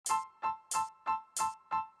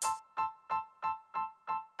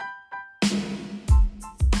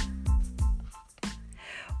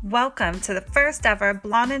Welcome to the first ever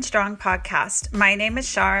Blonde and Strong podcast. My name is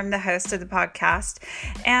Shar. I'm the host of the podcast.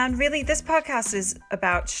 And really, this podcast is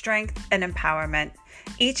about strength and empowerment.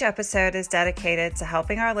 Each episode is dedicated to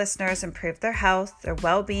helping our listeners improve their health, their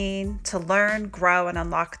well-being, to learn, grow, and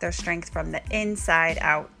unlock their strength from the inside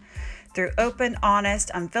out. Through open,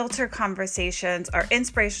 honest, unfiltered conversations, our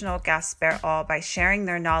inspirational guests bear all by sharing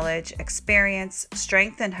their knowledge, experience,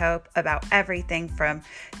 strength, and hope about everything from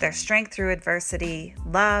their strength through adversity,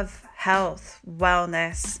 love, health,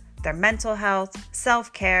 wellness, their mental health,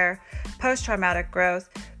 self-care, post-traumatic growth,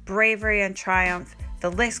 bravery, and triumph. The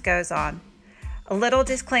list goes on. A little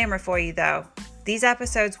disclaimer for you though. These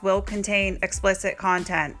episodes will contain explicit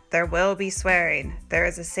content. There will be swearing. There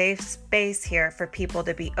is a safe space here for people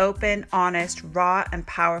to be open, honest, raw, and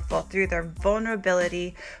powerful through their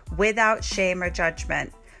vulnerability without shame or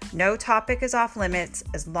judgment. No topic is off limits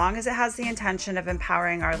as long as it has the intention of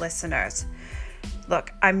empowering our listeners.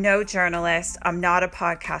 Look, I'm no journalist. I'm not a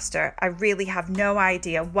podcaster. I really have no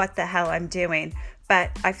idea what the hell I'm doing.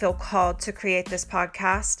 But I feel called to create this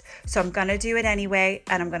podcast, so I'm going to do it anyway,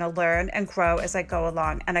 and I'm going to learn and grow as I go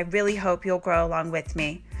along, and I really hope you'll grow along with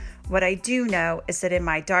me. What I do know is that in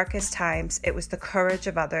my darkest times, it was the courage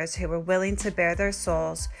of others who were willing to bare their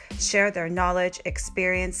souls, share their knowledge,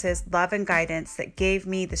 experiences, love, and guidance that gave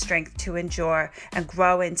me the strength to endure and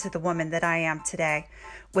grow into the woman that I am today.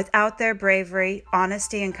 Without their bravery,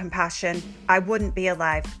 honesty, and compassion, I wouldn't be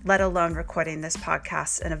alive, let alone recording this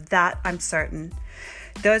podcast, and of that, I'm certain.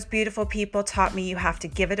 Those beautiful people taught me you have to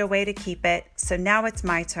give it away to keep it, so now it's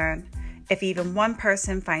my turn. If even one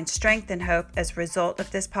person finds strength and hope as a result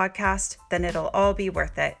of this podcast, then it'll all be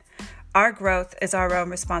worth it. Our growth is our own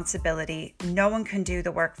responsibility. No one can do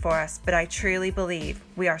the work for us, but I truly believe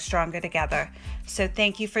we are stronger together. So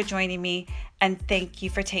thank you for joining me, and thank you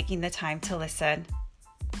for taking the time to listen.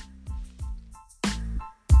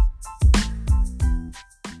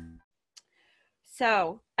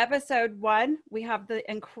 So, episode 1, we have the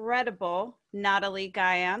incredible Natalie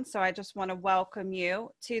Guyan. So I just want to welcome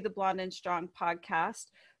you to the Blonde and Strong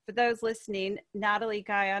podcast. For those listening, Natalie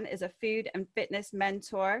Guyan is a food and fitness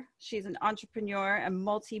mentor. She's an entrepreneur and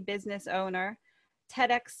multi-business owner,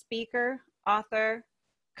 TEDx speaker, author,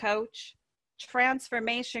 coach,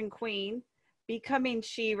 transformation queen, becoming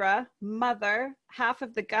Shira, mother, half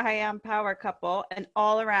of the Guyan power couple, and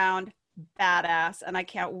all around badass, and I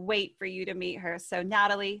can't wait for you to meet her. So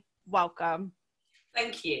Natalie, welcome.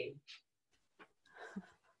 Thank you.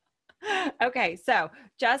 Okay, so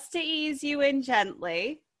just to ease you in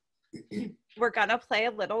gently, we're gonna play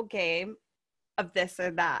a little game of this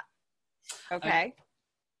or that. Okay.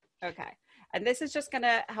 And this is just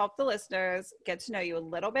gonna help the listeners get to know you a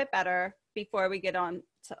little bit better before we get on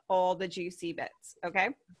to all the juicy bits. Okay,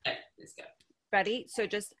 let's go. Ready? So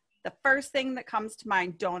just the first thing that comes to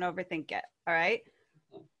mind, don't overthink it, all right?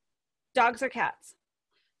 Okay. Dogs or cats?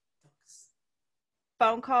 Dogs.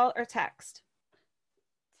 Phone call or text?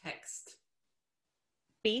 Text.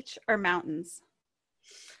 Beach or mountains?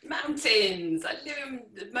 Mountains. I live in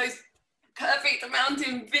the most perfect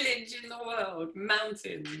mountain village in the world.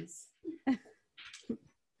 Mountains.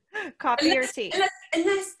 Coffee or tea?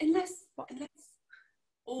 Unless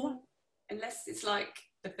it's like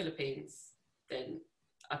the Philippines, then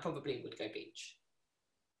I probably would go beach.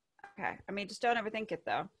 Okay. I mean, just don't overthink it,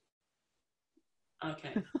 though.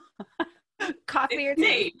 Okay. Coffee or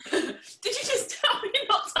tea? Did you just tell me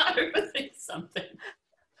not to overthink something?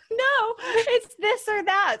 No, it's this or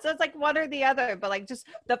that. So it's like one or the other, but like just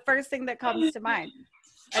the first thing that comes to mind.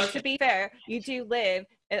 And to be fair, you do live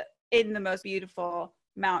in the most beautiful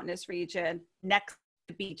mountainous region next to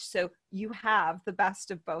the beach. So you have the best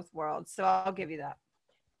of both worlds. So I'll give you that.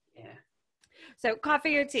 Yeah. So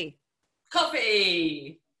coffee or tea?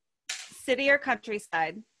 Coffee. City or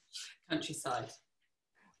countryside? Countryside.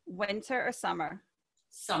 Winter or summer?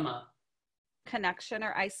 Summer. Connection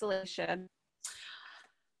or isolation?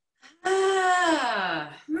 Really?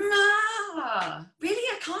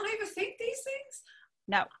 I can't overthink these things?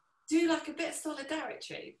 No. Do like a bit of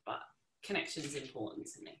solidarity, but connection is important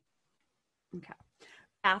to me. Okay.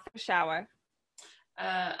 Bath or shower?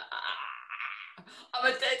 I'm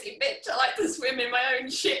a dirty bitch. I like to swim in my own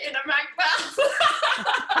shit in a mag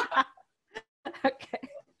bath. Okay.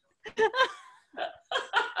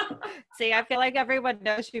 See, I feel like everyone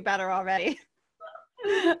knows you better already.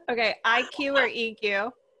 Okay, IQ or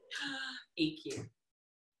EQ? EQ.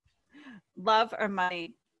 Love or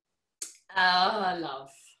money?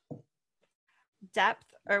 Love.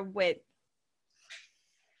 Depth or width?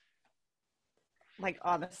 Like,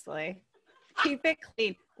 honestly. Keep it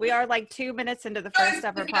clean. We are like 2 minutes into the first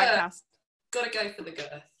ever podcast. Gotta go for the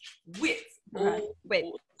girth. Width.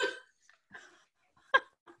 Width.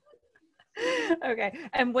 Okay.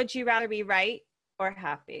 And would you rather be right or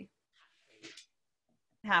happy?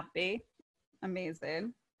 Happy.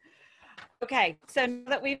 Amazing. Okay. So now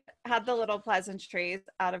that we've had the little pleasantries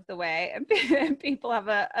out of the way and people have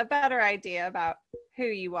a better idea about who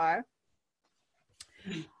you are,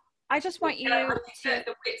 I just want you I think to...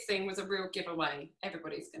 the wit thing was a real giveaway.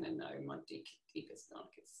 Everybody's going to know my deepest,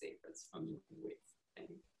 darkest secrets from the wit thing.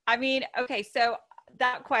 I mean, okay, so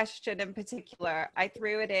that question in particular, I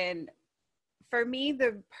threw it in. For me,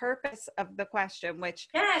 the purpose of the question, which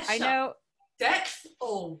I know... Depth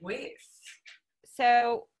or width?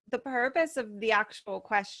 So the purpose of the actual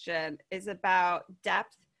question is about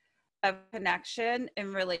depth of connection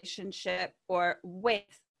in relationship, or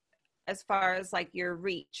width as far as like your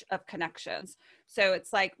reach of connections. So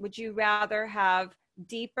it's like, would you rather have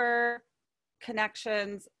deeper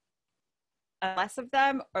connections, less of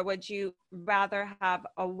them, or would you rather have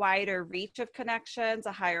a wider reach of connections,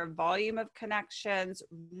 a higher volume of connections,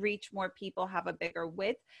 reach more people, have a bigger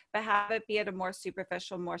width, but have it be at a more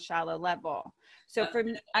superficial, more shallow level? So for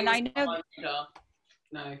me, and I know...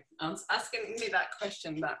 No, asking me that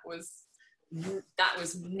question, that was not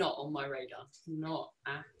on my radar, not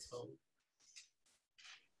at all.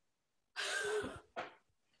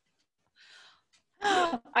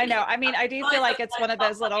 I know. I mean, I do feel like it's one of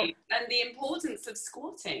those little... And the importance of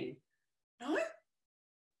squatting. No?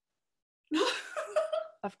 No.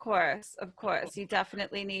 Of course. You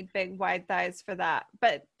definitely need big, wide thighs for that.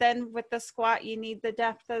 But then with the squat, you need the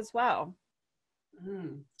depth as well.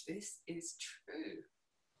 This is true.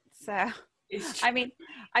 So, I mean,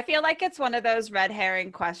 I feel like it's one of those red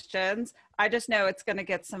herring questions. I just know it's going to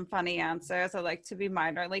get some funny answers. I like to be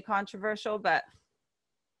minorly controversial, but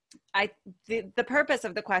the purpose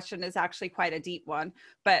of the question is actually quite a deep one.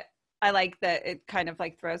 But I like that it kind of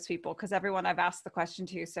like throws people, because everyone I've asked the question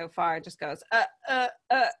to so far just goes, Say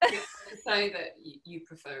that you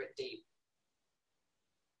prefer it deep.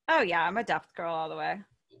 Oh yeah, I'm a depth girl all the way.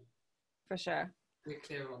 For sure. We're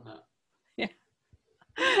clear on that. Yeah.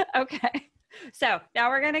 Okay. So now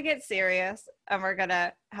we're going to get serious and we're going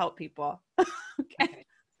to help people. Okay.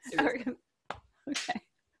 Okay.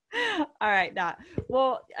 All right, Nat.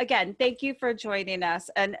 Well, again, thank you for joining us.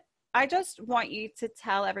 And I just want you to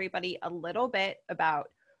tell everybody a little bit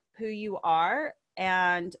about who you are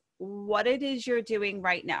and what it is you're doing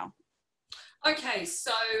right now. Okay,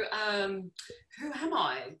 so who am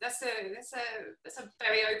I? That's a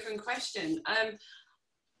very open question.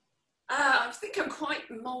 I think I'm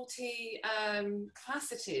quite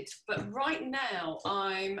multi-faceted, but right now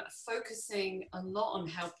I'm focusing a lot on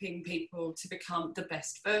helping people to become the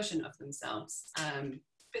best version of themselves.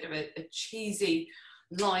 Bit of a cheesy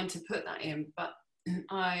line to put that in, but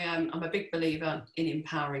I'm a big believer in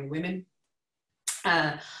empowering women.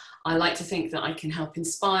 I like to think that I can help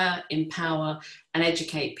inspire, empower, and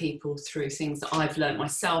educate people through things that I've learned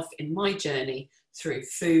myself in my journey through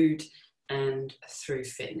food and through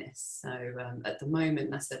fitness. So at the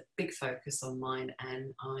moment, that's a big focus on mine,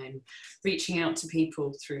 and I'm reaching out to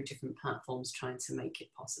people through different platforms trying to make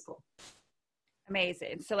it possible.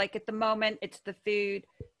 Amazing. So like at the moment, it's the food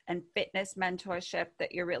and fitness mentorship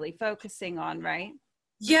that you're really focusing on, right?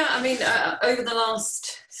 Yeah, I mean, over the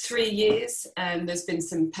last 3 years, there's been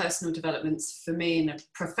some personal developments for me in a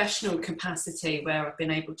professional capacity where I've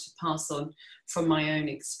been able to pass on from my own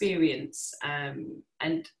experience.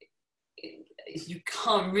 And you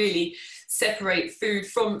can't really separate food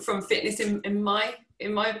from fitness in my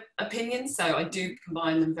opinion. So I do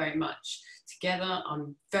combine them very much together.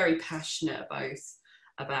 I'm very passionate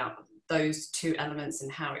about those two elements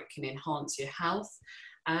and how it can enhance your health.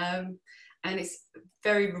 And it's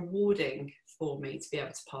very rewarding for me to be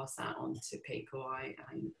able to pass that on to people. I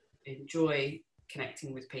enjoy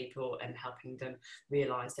connecting with people and helping them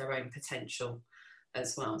realise their own potential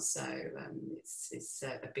as well. So it's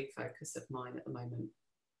a big focus of mine at the moment.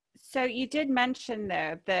 So you did mention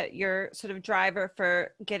there that your sort of driver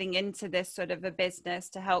for getting into this sort of a business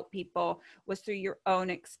to help people was through your own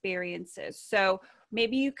experiences. So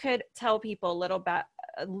maybe you could tell people a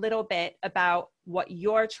little bit about what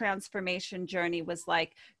your transformation journey was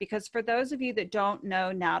like, because for those of you that don't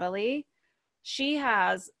know Natalie, she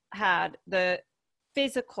has had the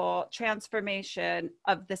physical transformation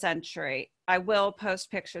of the century. I will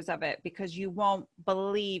post pictures of it because you won't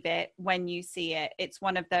believe it when you see it. It's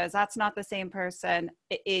one of those, that's not the same person.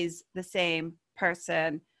 It is the same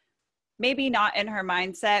person. Maybe not in her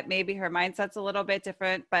mindset. Maybe her mindset's a little bit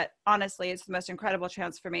different, but honestly, it's the most incredible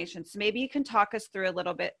transformation. So maybe you can talk us through a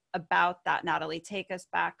little bit about that, Natalie. Take us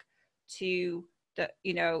back to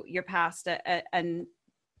your past and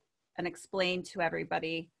explain to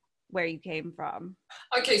everybody where you came from.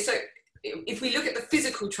 Okay, so if we look at the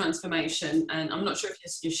physical transformation, and I'm not sure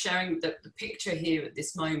if you're sharing the picture here at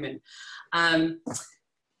this moment,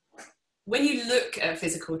 when you look at a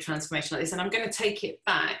physical transformation like this, and I'm going to take it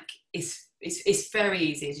back, it's very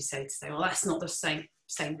easy, as you say, to say, well, that's not the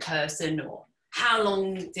same person, or how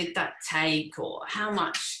long did that take, or how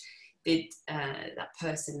much did that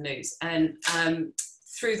person lose? And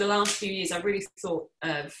through the last few years, I really thought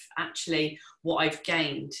of actually what I've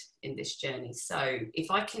gained in this journey. So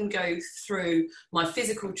if I can go through my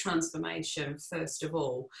physical transformation, first of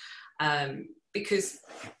all, because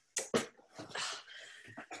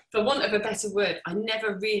for want of a better word, I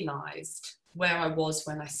never realised where I was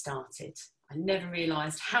when I started. I never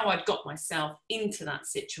realised how I'd got myself into that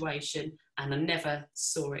situation, and I never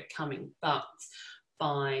saw it coming. But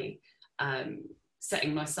by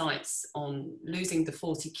setting my sights on losing the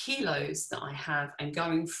 40 kilos that I have and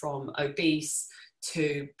going from obese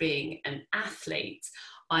to being an athlete,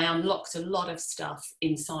 I unlocked a lot of stuff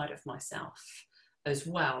inside of myself as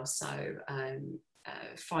well. So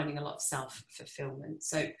finding a lot of self-fulfillment.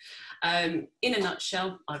 So in a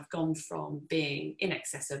nutshell, I've gone from being in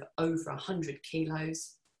excess of over 100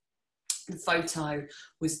 kilos. The photo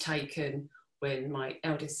was taken when my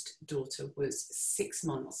eldest daughter was 6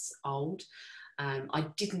 months old. I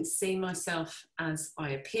didn't see myself as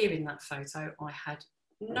I appear in that photo. I had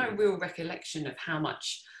no real recollection of how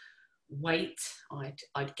much weight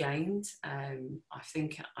I'd gained. I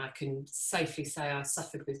think I can safely say I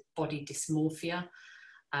suffered with body dysmorphia.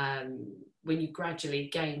 When you gradually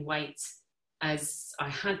gain weight, as I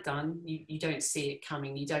had done, you don't see it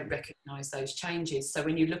coming, you don't recognise those changes. So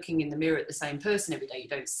when you're looking in the mirror at the same person every day, you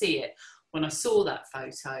don't see it. When I saw that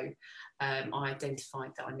photo, I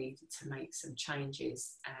identified that I needed to make some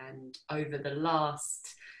changes. And over the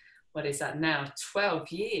last, what is that now,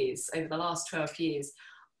 12 years, over the last 12 years,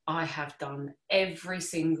 I have done every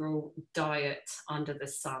single diet under the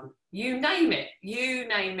sun. You name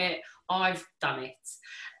it, I've done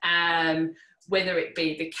it. Whether it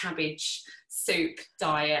be the cabbage soup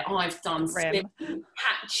diet, I've done slim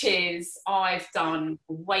patches, I've done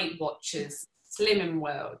Weight Watchers, Slimming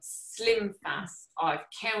World, Slim Fast, I've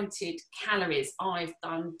counted calories, I've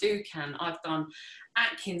done Dukan, I've done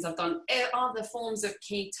Atkins, I've done other forms of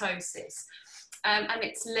ketosis. And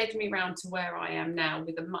it's led me around to where I am now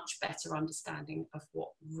with a much better understanding of what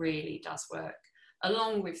really does work.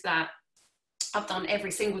 Along with that, I've done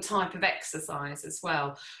every single type of exercise as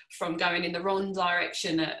well, from going in the wrong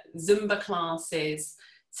direction at Zumba classes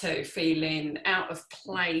to feeling out of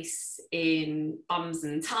place in bums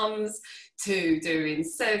and tums, to doing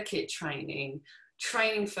circuit training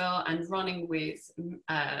for and running with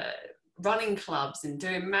running clubs and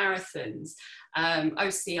doing marathons,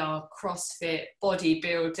 OCR, CrossFit,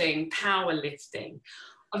 bodybuilding, powerlifting.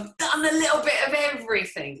 I've done a little bit of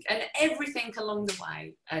everything, and everything along the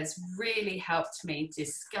way has really helped me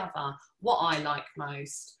discover what I like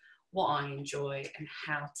most, what I enjoy, and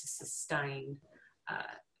how to sustain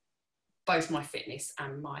both my fitness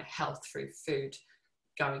and my health through food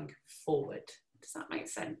going forward. Does that make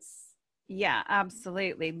sense? Yeah,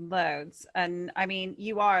 absolutely. Loads. And I mean,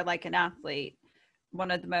 you are like an athlete, one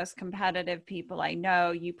of the most competitive people I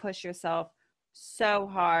know. You push yourself so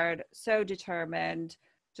hard, so determined,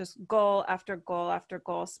 just goal after goal after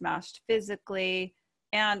goal smashed physically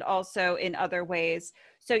and also in other ways.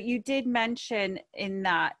 So you did mention in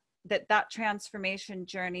that transformation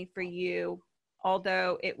journey for you,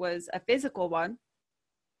 although it was a physical one,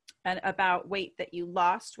 and about weight that you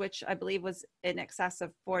lost, which I believe was in excess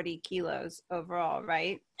of 40 kilos overall,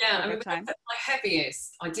 right? Yeah, I mean, at my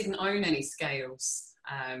heaviest, I didn't own any scales.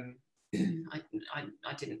 I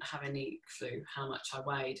didn't have any clue how much I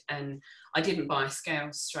weighed, and I didn't buy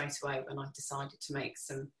scales straight away when I decided to make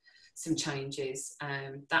some changes.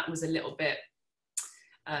 That was a little bit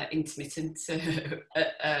intermittent,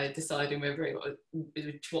 deciding whether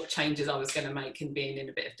what changes I was going to make, and being in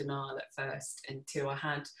a bit of denial at first, until I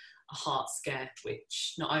had a heart scare,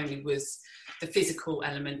 which not only was the physical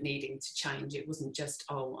element needing to change, it wasn't just,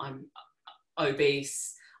 oh, I'm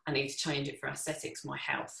obese, I need to change it for aesthetics. My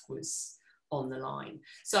health was on the line.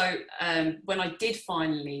 So when I did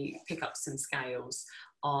finally pick up some scales,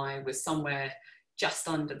 I was somewhere just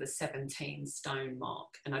under the 17 stone mark,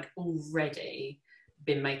 and I'd already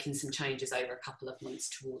been making some changes over a couple of months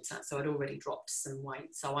towards that. So I'd already dropped some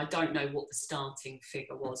weight. So I don't know what the starting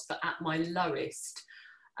figure was, but at my lowest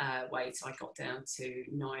weight, I got down to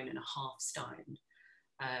 9.5 stone,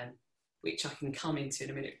 which I can come into in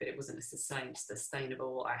a minute, but it wasn't a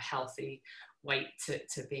sustainable or a healthy weight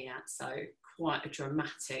to be at. So quite a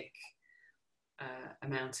dramatic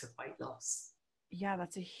amount of weight loss. Yeah,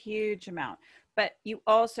 that's a huge amount. But you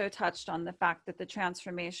also touched on the fact that the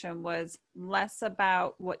transformation was less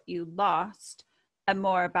about what you lost and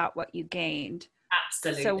more about what you gained. So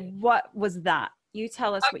Absolutely. what was that? You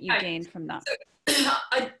tell us what you Okay. gained from that. So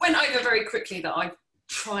I went over very quickly that I've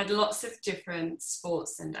tried lots of different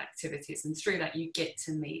sports and activities, and through that you get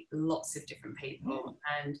to meet lots of different people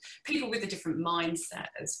and people with a different mindset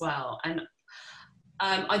as well. And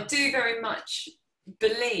I do very much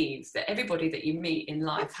believe that everybody that you meet in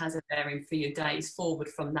life has a bearing for your days forward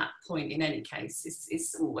from that point. In any case,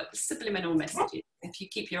 it's all subliminal messages. If you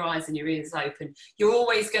keep your eyes and your ears open, you're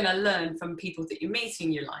always going to learn from people that you meet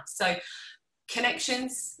in your life. So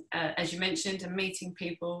connections, as you mentioned, and meeting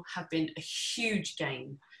people have been a huge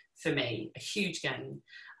gain for me, a huge gain.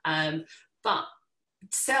 But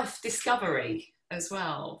self-discovery as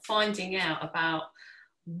well, finding out about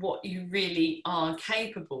what you really are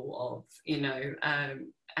capable of,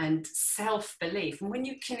 and self-belief. And when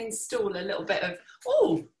you can install a little bit of,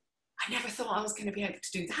 oh, I never thought I was going to be able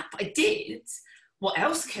to do that, but I did. What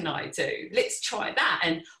else can I do? Let's try that.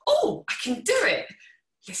 And, oh, I can do it.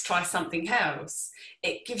 Let's try something else.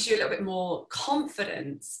 It gives you a little bit more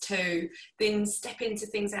confidence to then step into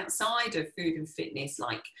things outside of food and fitness,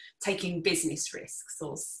 like taking business risks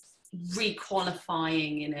or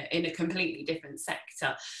re-qualifying in a completely different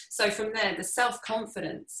sector. So from there, the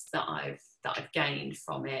self-confidence that I've gained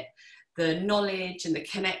from it, the knowledge and the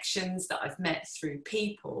connections that I've met through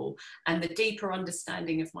people, and the deeper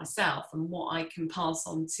understanding of myself and what I can pass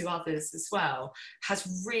on to others as well,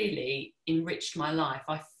 has really enriched my life.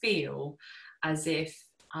 I feel as if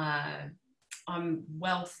I'm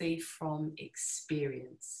wealthy from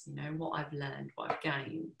experience, what I've learned, what I've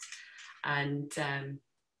gained. And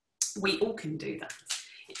we all can do that.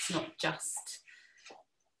 It's not just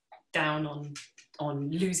down on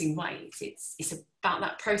losing weight. It's about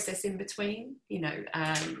that process in between.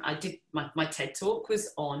 I did my TED talk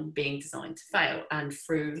was on being designed to fail, and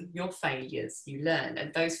through your failures you learn,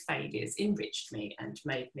 and those failures enriched me and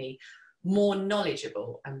made me more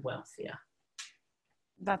knowledgeable and wealthier.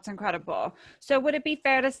 That's incredible. So would it be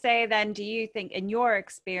fair to say then, do you think in your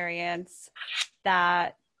experience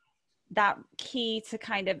that key to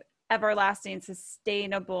kind of everlasting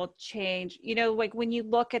sustainable change, like when you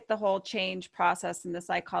look at the whole change process and the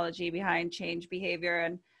psychology behind change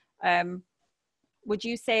behavior, and would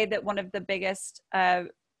you say that one of the biggest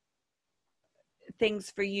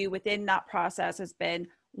things for you within that process has been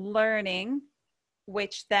learning,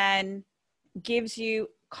 which then gives you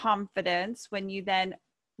confidence when you then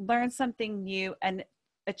learn something new and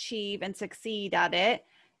achieve and succeed at it?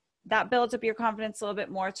 That builds up your confidence a little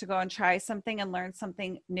bit more to go and try something and learn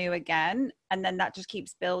something new again. And then that just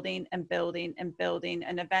keeps building and building and building.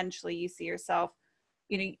 And eventually you see yourself,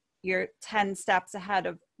 you're 10 steps ahead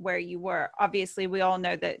of where you were. Obviously, we all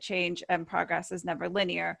know that change and progress is never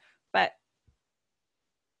linear, but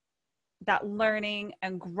that learning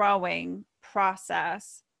and growing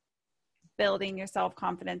process, building your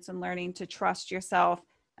self-confidence and learning to trust yourself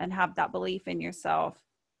and have that belief in yourself.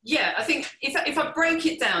 Yeah, I think if I break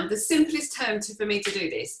it down, the simplest term for me to do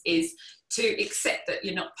this is to accept that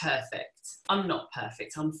you're not perfect. I'm not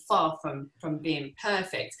perfect. I'm far from being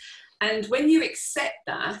perfect. And when you accept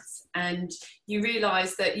that and you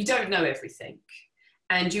realize that you don't know everything,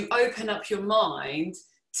 and you open up your mind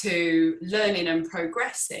to learning and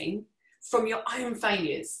progressing from your own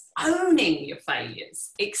failures, owning your failures,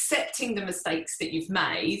 accepting the mistakes that you've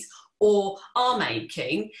made or are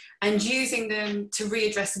making, and using them to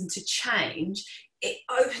readdress and to change, it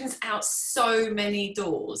opens out so many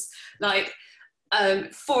doors. Like,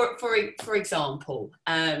 for example,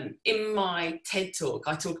 in my TED talk,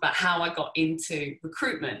 I talk about how I got into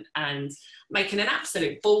recruitment and making an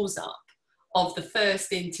absolute balls up of the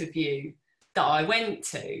first interview that I went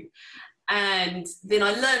to. And then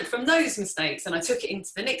I learned from those mistakes and I took it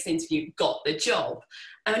into the next interview, got the job.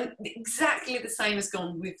 And exactly the same has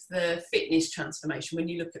gone with the fitness transformation when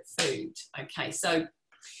you look at food. Okay, so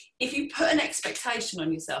if you put an expectation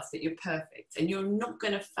on yourself that you're perfect and you're not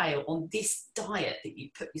going to fail on this diet that you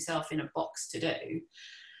put yourself in a box to do,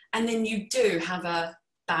 and then you do have a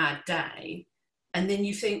bad day, and then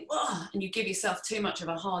you think, oh, and you give yourself too much of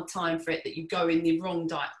a hard time for it, that you go in the wrong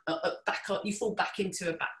diet, you fall back into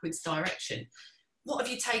a backwards direction. What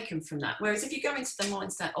have you taken from that? Whereas if you go into the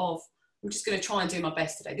mindset of, I'm just going to try and do my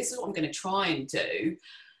best today, this is what I'm going to try and do,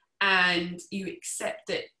 and you accept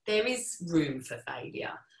that there is room for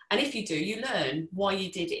failure. And if you do, you learn why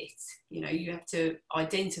you did it. You have to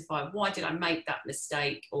identify, why did I make that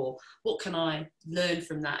mistake, or what can I learn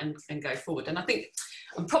from that and go forward. And I think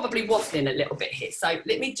I'm probably waffling a little bit here. So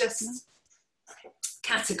let me just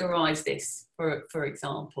categorize this, for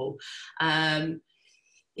example.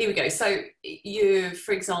 Here we go. So you,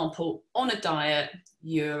 for example, on a diet,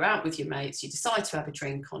 you're out with your mates, you decide to have a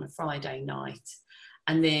drink on a Friday night,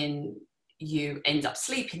 and then you end up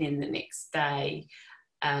sleeping in the next day.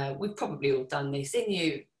 We've probably all done this, and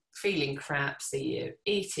you feeling crap, so you're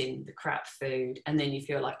eating the crap food, and then you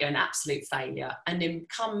feel like you're an absolute failure. And then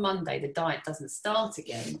come Monday, the diet doesn't start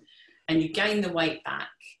again, and you gain the weight back,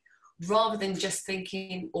 rather than just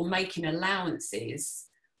thinking or making allowances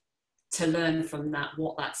to learn from that,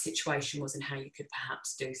 what that situation was and how you could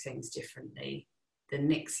perhaps do things differently the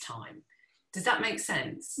next time. Does that make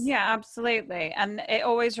sense? Yeah, absolutely. And it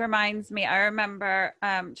always reminds me, I remember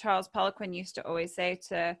Charles Poliquin used to always say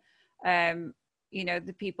to,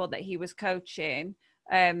 the people that he was coaching,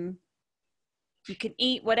 you can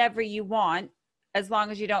eat whatever you want as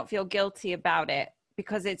long as you don't feel guilty about it,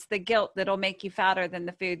 because it's the guilt that'll make you fatter than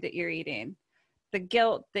the food that you're eating. The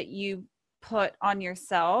guilt that you put on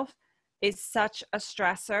yourself is such a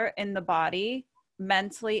stressor in the body,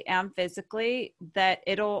 mentally and physically, that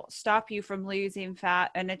it'll stop you from losing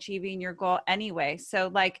fat and achieving your goal anyway.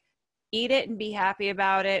 So like, eat it and be happy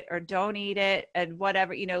about it, or don't eat it and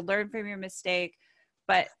whatever, learn from your mistake.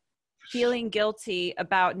 But feeling guilty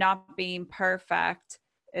about not being perfect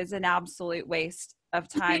is an absolute waste of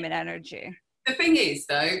time and energy. The thing is,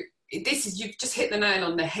 though, you've just hit the nail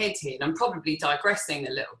on the head here, and I'm probably digressing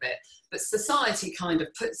a little bit, but society kind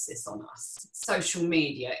of puts this on us. Social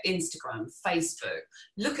media, Instagram, Facebook,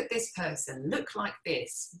 look at this person, look like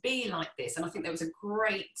this, be like this. And I think there was a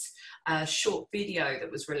great short video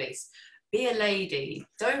that was released. Be a lady,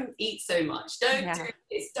 don't eat so much, don't do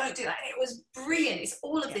this, don't do that. And it was brilliant. It's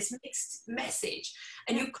all of this mixed message.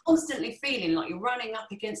 And you're constantly feeling like you're running up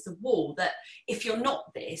against the wall, that if you're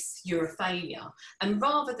not this, you're a failure. And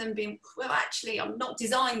rather than being, well, actually, I'm not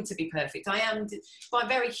designed to be perfect. I am, by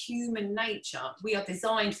very human nature, we are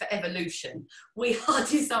designed for evolution. We are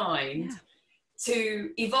designed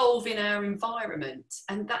to evolve in our environment.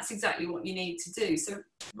 And that's exactly what you need to do. So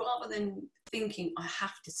rather than thinking I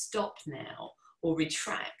have to stop now or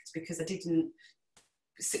retract because I didn't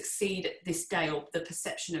succeed at this day, or the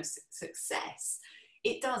perception of success,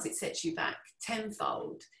 it sets you back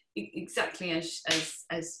tenfold, exactly as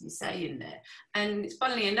you say in there. And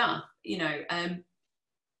funnily enough,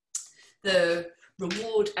 the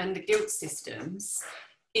reward and the guilt systems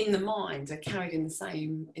in the mind are carried in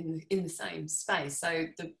the same space. So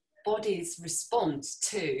the body's response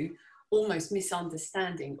to almost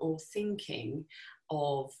misunderstanding or thinking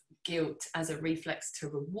of guilt as a reflex to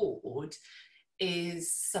reward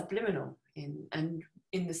is subliminal and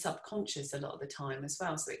in the subconscious a lot of the time as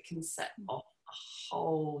well. So it can set off a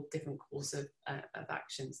whole different course of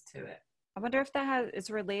actions to it. I wonder if that is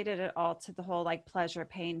related at all to the whole like pleasure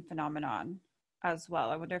pain phenomenon as well.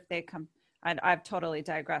 I wonder if they come, I've totally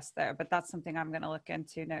digressed there, but that's something I'm going to look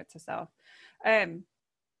into. Note to self.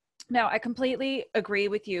 No, I completely agree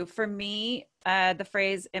with you. For me, the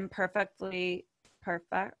phrase perfectly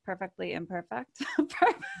imperfect,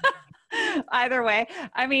 either way.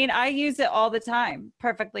 I mean, I use it all the time.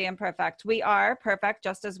 Perfectly imperfect. We are perfect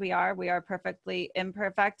just as we are. We are perfectly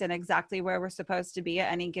imperfect and exactly where we're supposed to be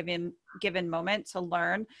at any given moment to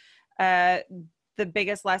learn the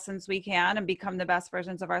biggest lessons we can and become the best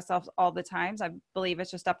versions of ourselves all the times. I believe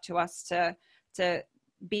it's just up to us to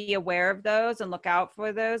be aware of those and look out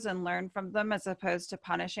for those and learn from them, as opposed to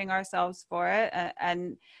punishing ourselves for it.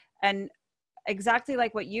 And exactly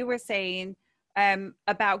like what you were saying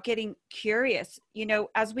about getting curious,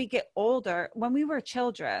 as we get older, when we were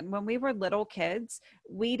children, when we were little kids,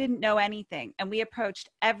 we didn't know anything, and we approached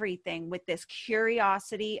everything with this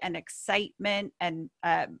curiosity and excitement and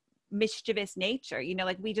mischievous nature.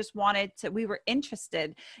 Like we were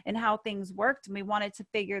interested in how things worked, and we wanted to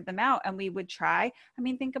figure them out, and we would try. I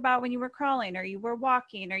mean, think about when you were crawling or you were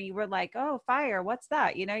walking or you were like, oh, fire, what's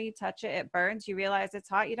that? You touch it, it burns, you realize it's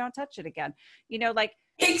hot, you don't touch it again, like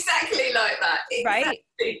exactly like that. Right?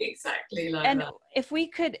 Exactly like and that. If we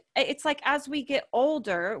could, it's like as we get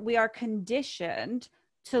older, we are conditioned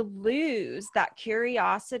to lose that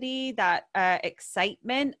curiosity, that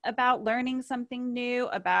excitement about learning something new,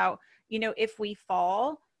 about, if we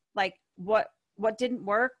fall, like what didn't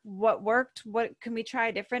work, what worked, what can we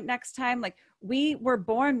try different next time? Like we were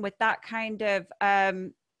born with that kind of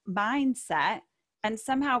mindset, and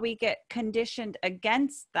somehow we get conditioned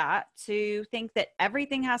against that to think that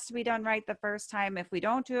everything has to be done right the first time. If we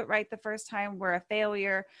don't do it right the first time, we're a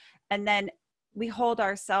failure. And then we hold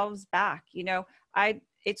ourselves back.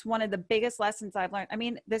 It's one of the biggest lessons I've learned. I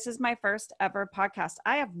mean, this is my first ever podcast.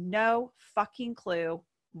 I have no fucking clue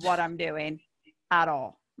what I'm doing at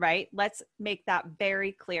all. right? Let's make that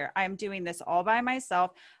very clear. I'm doing this all by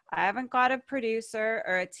myself. I haven't got a producer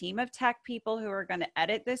or a team of tech people who are going to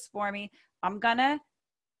edit this for me. I'm going to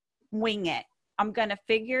wing it. I'm going to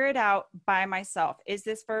figure it out by myself. Is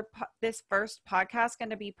this this first podcast going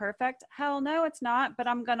to be perfect? Hell no, it's not, but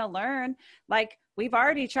I'm going to learn. Like, we've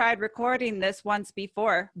already tried recording this once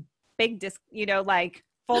before. Like,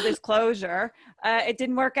 full disclosure, it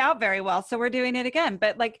didn't work out very well. So we're doing it again.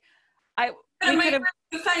 But like, we could have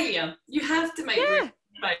the failure. You have to make room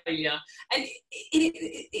for failure. And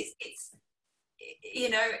it's you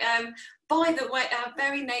know, by the way, our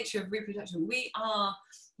very nature of reproduction, we are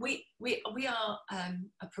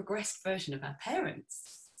a progressed version of our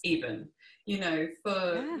parents, even, you know,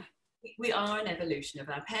 we are an evolution of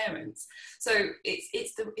our parents. So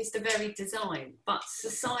it's the very design. But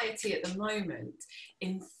society at the moment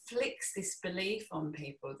inflicts this belief on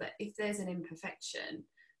people that if there's an imperfection,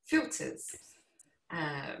 filters.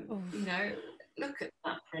 You know, look at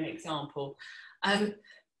that for an example.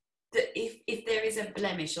 That if there is a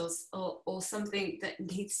blemish or something that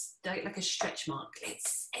needs like a stretch mark,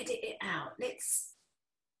 let's edit it out. Let's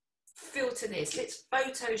filter this. Let's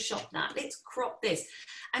Photoshop that. Let's crop this.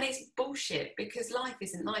 And it's bullshit, because life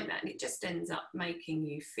isn't like that, and it just ends up making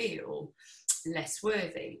you feel less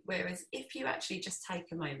worthy. Whereas if you actually just take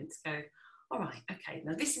a moment to go, all right, okay,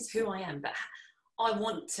 now this is who I am, but I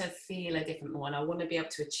want to feel a different one. I want to be able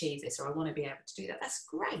to achieve this, or I want to be able to do that. That's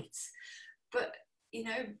great. But, you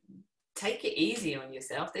know, take it easy on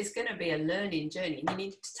yourself. There's going to be a learning journey. You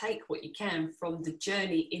need to take what you can from the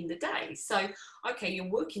journey in the day. So, okay, you're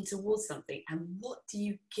working towards something, and what do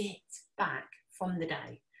you get back from the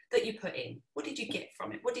day that you put in? What did you get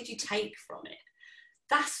from it? What did you take from it?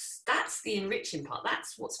 That's the enriching part.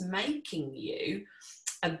 That's what's making you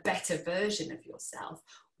a better version of yourself.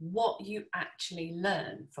 What you actually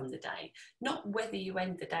learn from the day, not whether you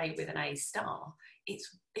end the day with an A star.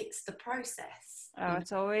 It's the process. Oh,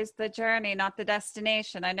 it's always the journey, not the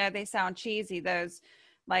destination. I know they sound cheesy, those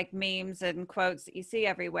like memes and quotes that you see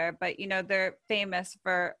everywhere, but you know, they're famous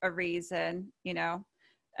for a reason, you know,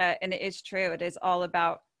 and it is true. It is all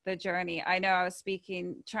about the journey. I know I was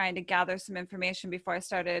trying to gather some information before I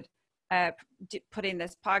started putting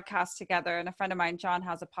this podcast together, and a friend of mine, John,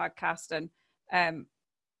 has a podcast, and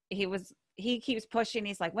he keeps pushing.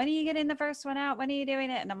 He's like, when are you getting the first one out? When are you doing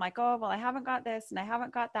it? And I'm like, oh, well, I haven't got this and I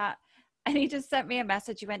haven't got that. And he just sent me a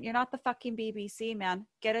message. He went, you're not the fucking BBC, man.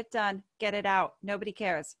 Get it done. Get it out. Nobody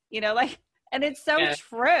cares. You know, like, and it's so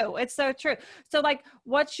true. It's so true. So like,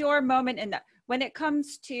 what's your moment in that? When it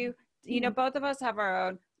comes to, you know, both of us have our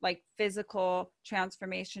own like physical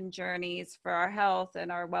transformation journeys for our health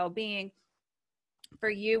and our well-being. For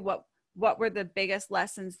you, what were the biggest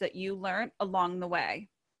lessons that you learned along the way?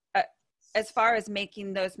 As far as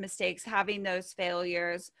making those mistakes, having those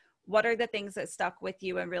failures, what are the things that stuck with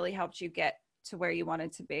you and really helped you get to where you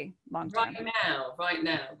wanted to be long term? Right now,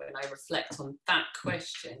 when I reflect on that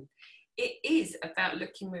question, it is about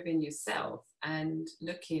looking within yourself and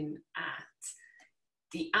looking at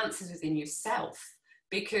the answers within yourself,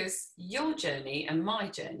 because your journey and my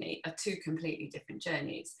journey are two completely different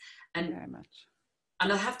journeys. And very much.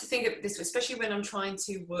 And I have to think of this, especially when I'm trying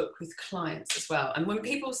to work with clients as well. And when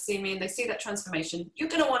people see me and they see that transformation, you're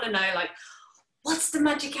going to want to know, like, what's the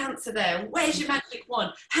magic answer there? Where's your magic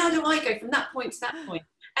wand? How do I go from that point to that point?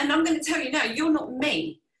 And I'm going to tell you now, you're not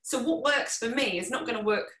me. So what works for me is not going to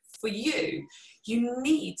work for you. You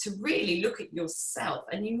need to really look at yourself,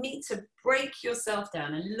 and you need to break yourself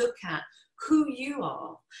down and look at who you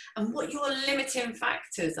are and what your limiting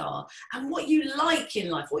factors are and what you like in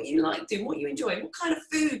life, what you like doing, what you enjoy, what kind of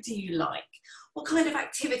food do you like, what kind of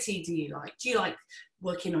activity do you like? Do you like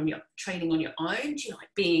training on your own? Do you like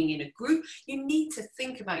being in a group? You need to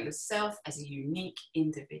think about yourself as a unique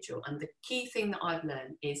individual. And the key thing that I've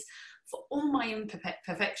learned is, for all my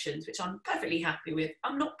imperfections, which I'm perfectly happy with,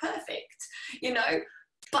 I'm not perfect, you know,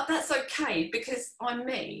 but that's okay, because I'm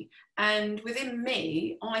me. And within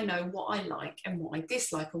me, I know what I like and what I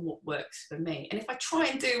dislike and what works for me. And if I try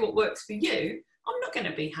and do what works for you, I'm not going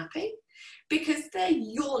to be happy, because they're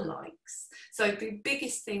your likes. So the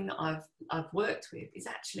biggest thing that I've worked with is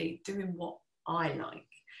actually doing what I like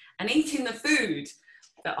and eating the food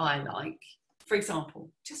that I like. For example,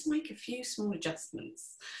 just make a few small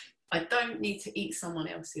adjustments. I don't need to eat someone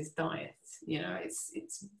else's diet. You know,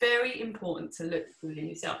 it's very important to look within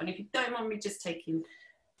yourself. And if you don't mind me just taking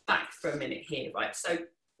back for a minute here, right? So,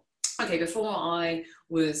 okay, before I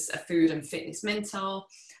was a food and fitness mentor,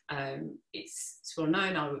 it's well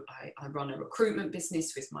known, I run a recruitment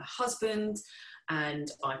business with my husband.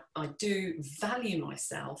 And I do value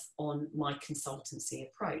myself on my consultancy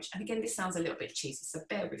approach. And again, this sounds a little bit cheesy, so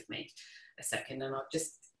bear with me a second and I'll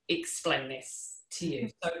just explain this to you.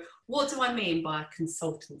 So what do I mean by a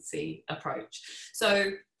consultancy approach?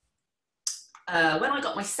 So when I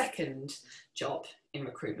got my second job in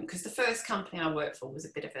recruitment, because the first company I worked for was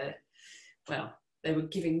a bit of a, well, they were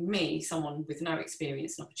giving me, someone with no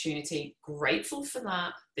experience, an opportunity. Grateful for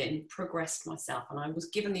that, then progressed myself. And I was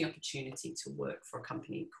given the opportunity to work for a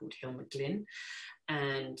company called Hill McGlynn.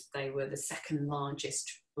 And they were the second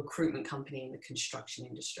largest recruitment company in the construction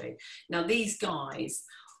industry. Now, these guys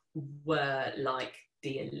were like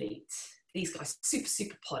the elite. These guys, super,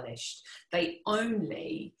 super polished. They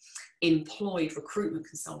only employed recruitment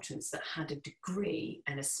consultants that had a degree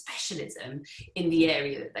and a specialism in the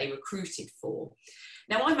area that they recruited for.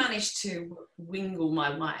 Now, I managed to wingle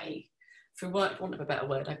my way, for want of a better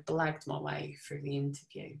word, I blagged my way through the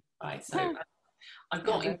interview, right? So I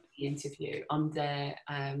got into the interview, I'm there,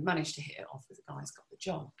 managed to hit it off with the guys, got the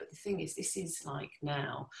job. But the thing is, this is like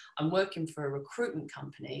now, I'm working for a recruitment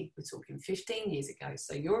company, we're talking 15 years ago.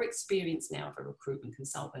 So your experience now of a recruitment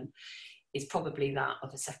consultant is probably that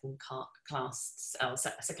of a second-hand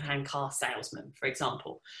car salesman, for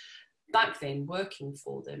example. Back then, working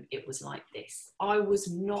for them, it was like this. I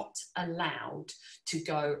was not allowed to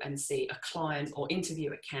go and see a client or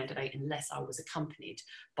interview a candidate unless I was accompanied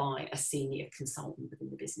by a senior consultant within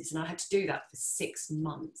the business. And I had to do that for 6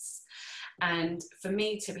 months. And for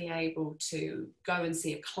me to be able to go and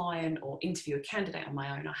see a client or interview a candidate on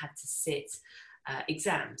my own, I had to sit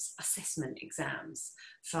exams, assessment exams,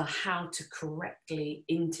 for how to correctly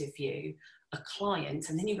interview a client,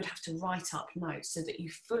 and then you would have to write up notes so that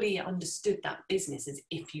you fully understood that business as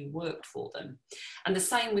if you worked for them. And the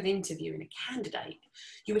same with interviewing a candidate.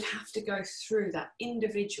 You would have to go through that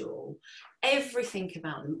individual, everything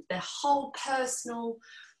about them, their whole personal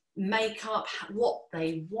makeup, what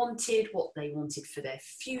they wanted for their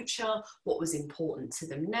future, what was important to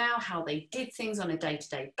them now, how they did things on a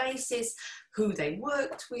day-to-day basis, who they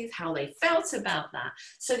worked with, how they felt about that,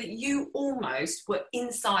 so that you almost were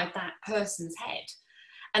inside that person's head.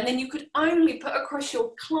 And then you could only put across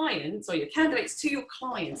your clients or your candidates to your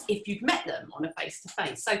clients if you'd met them on a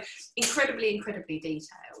face-to-face. So incredibly, incredibly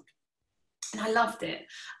detailed. And I loved it.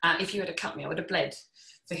 If you had cut me, I would have bled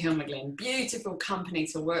for Hill McGlynn. Beautiful company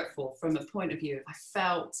to work for from a point of view of I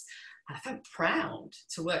felt proud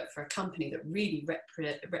to work for a company that really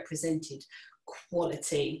represented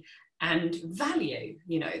quality and value.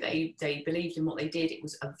 You know, they believed in what they did. It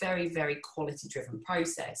was a very, very quality driven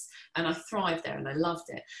process. And I thrived there and I loved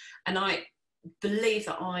it. And I believe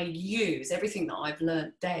that I use everything that I've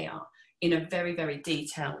learned there in a very, very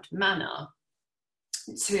detailed manner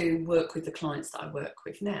to work with the clients that I work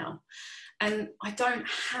with now. And I don't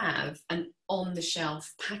have an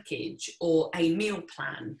on-the-shelf package or a meal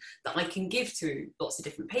plan that I can give to lots of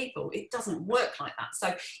different people. It doesn't work like that.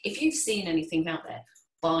 So if you've seen anything out there,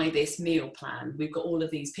 buy this meal plan, we've got all of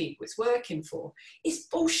these people it's working for, it's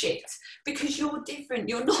bullshit, because you're different.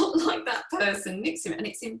 You're not like that person next to you. And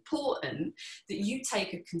it's important that you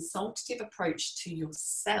take a consultative approach to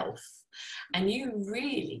yourself and you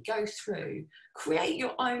really go through, create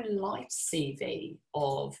your own life CV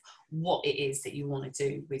of what it is that you want to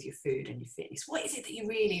do with your food and your fitness. What is it that you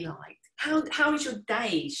really like? How is your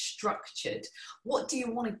day structured? What do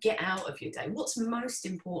you want to get out of your day? What's most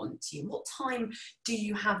important to you? What time do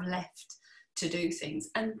you have left to do things?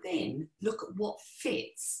 And then look at what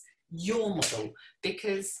fits your model,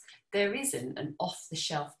 because there isn't an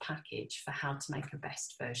off-the-shelf package for how to make a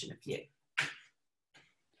best version of you.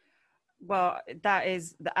 Well, that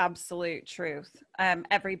is the absolute truth.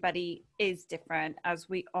 Everybody is different, as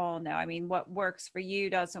we all know. I mean, what works for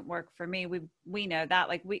you doesn't work for me. We know that.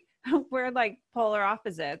 Like we're like polar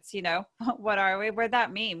opposites. You know, what are we? We're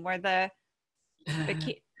that meme. We're the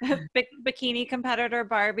bikini competitor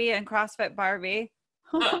Barbie and CrossFit Barbie.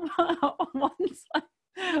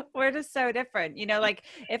 We're just so different. You know, like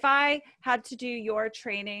if I had to do your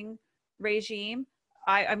training regime,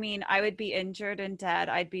 I mean, I would be injured and dead.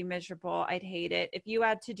 I'd be miserable. I'd hate it. If you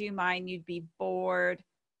had to do mine, you'd be bored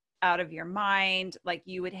out of your mind. Like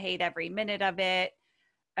you would hate every minute of it.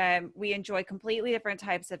 We enjoy completely different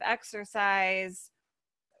types of exercise,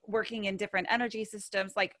 working in different energy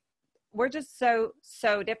systems. Like we're just so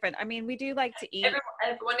different. I mean, we do like to eat.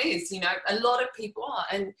 Everyone is, you know, a lot of people are.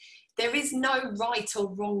 And there is no right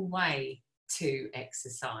or wrong way to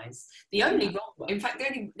exercise. The only wrong way, in fact,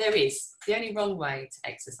 the only wrong way to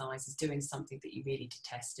exercise is doing something that you really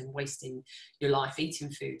detest and wasting your life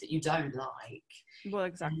eating food that you don't like. Well,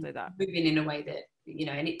 exactly that. Moving in a way that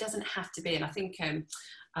and it doesn't have to be. And I think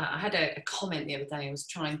I had a comment the other day. I was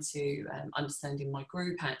trying to understand in my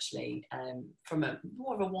group, actually, from a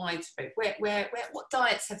more of a wide spread, what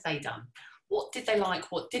diets have they done? What did they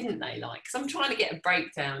like? What didn't they like? Because I'm trying to get a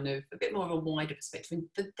breakdown of a bit more of a wider perspective, and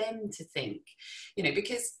for them to think,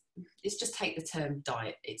 because let's just take the term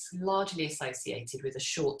diet. It's largely associated with a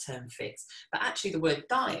short-term fix, but actually the word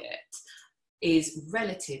diet is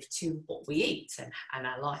relative to what we eat and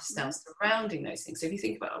our lifestyle surrounding those things. So if you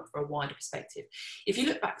think about it from a wider perspective, if you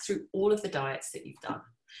look back through all of the diets that you've done,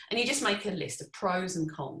 and you just make a list of pros and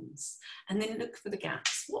cons, and then look for the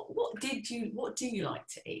gaps. What do you like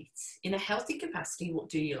to eat in a healthy capacity? What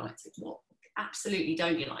do you like to eat? What absolutely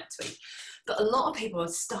don't you like to eat? But a lot of people are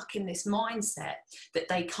stuck in this mindset that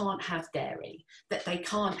they can't have dairy, that they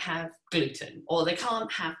can't have gluten, or they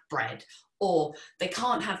can't have bread, or they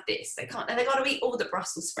can't have this, and they got to eat all the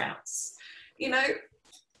Brussels sprouts.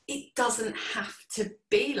 It doesn't have to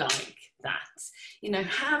be like that.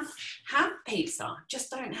 Have pizza,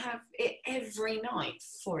 just don't have it every night,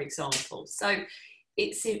 for example. So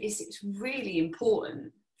it's really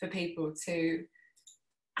important for people to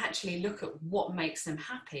actually look at what makes them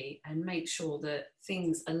happy and make sure that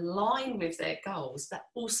things align with their goals that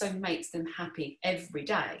also makes them happy every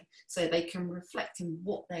day, so they can reflect in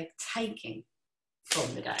what they're taking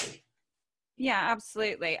from the day. Yeah,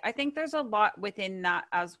 absolutely. I think there's a lot within that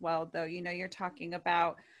as well, though. You're talking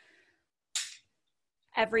about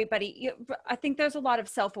everybody. I think there's a lot of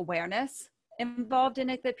self-awareness involved in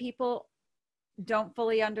it that people don't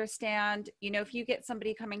fully understand. If you get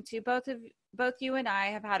somebody coming to both you and I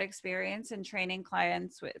have had experience in training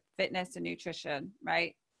clients with fitness and nutrition,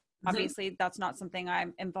 right? Mm-hmm. Obviously, that's not something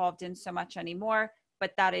I'm involved in so much anymore,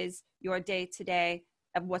 but that is your day-to-day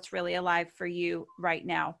of what's really alive for you right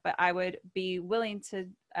now. But I would be willing to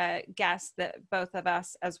guess that both of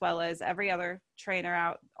us, as well as every other trainer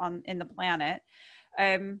out in the planet,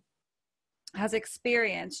 has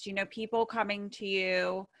experienced, people coming to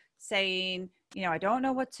you saying, I don't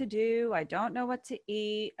know what to do. I don't know what to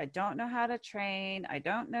eat. I don't know how to train. I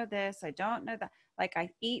don't know this. I don't know that. Like, I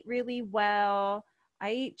eat really well.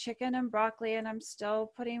 I eat chicken and broccoli and I'm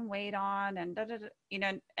still putting weight on and and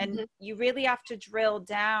mm-hmm. You really have to drill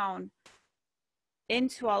down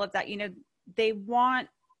into all of that. They want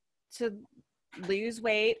to lose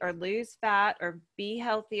weight or lose fat or be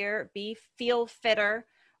healthier, feel fitter,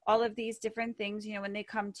 all of these different things, when they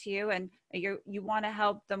come to you, and you want to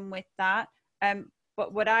help them with that.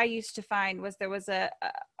 But what I used to find was there was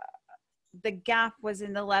the gap was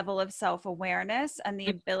in the level of self-awareness and the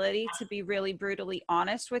ability to be really brutally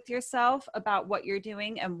honest with yourself about what you're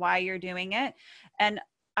doing and why you're doing it. And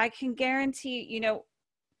I can guarantee,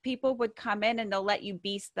 people would come in and they'll let you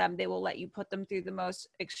beast them. They will let you put them through the most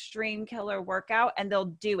extreme killer workout and they'll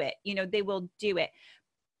do it. They will do it.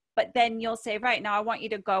 But then you'll say, right, now I want you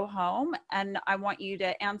to go home and I want you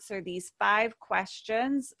to answer these 5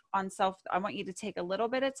 questions on self. I want you to take a little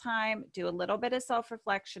bit of time, do a little bit of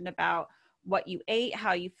self-reflection about what you ate,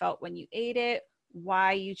 how you felt when you ate it,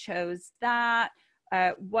 why you chose that,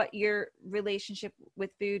 what your relationship with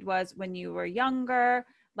food was when you were younger,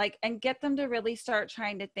 and get them to really start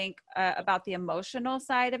trying to think about the emotional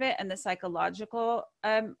side of it and the psychological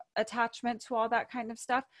attachment to all that kind of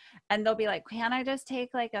stuff. And they'll be like, can I just take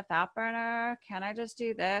a fat burner? Can I just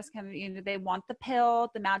do this? They want the pill,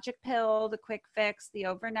 the magic pill, the quick fix, the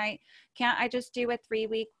overnight. Can't I just do a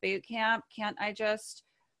 3-week boot camp? Can't I just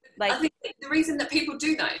I think the reason that people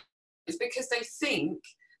do that is because they think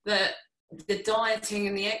that the dieting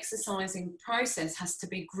and the exercising process has to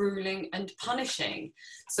be grueling and punishing.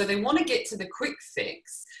 So they want to get to the quick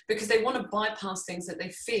fix because they want to bypass things that they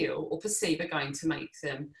feel or perceive are going to make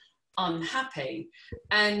them unhappy.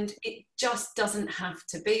 And it just doesn't have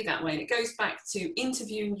to be that way. And it goes back to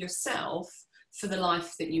interviewing yourself for the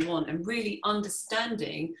life that you want and really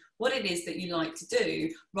understanding what it is that you like to do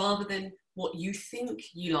rather than what you think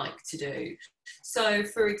you like to do. So,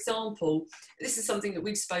 for example, this is something that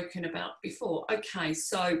we've spoken about before. Okay,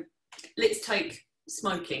 so let's take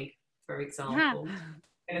smoking, for example. I'm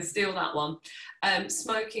going to steal that one.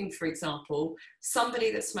 Smoking, for example,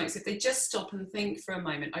 somebody that smokes, if they just stop and think for a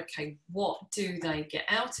moment, okay, what do they get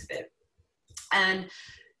out of it? And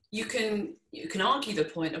you can argue the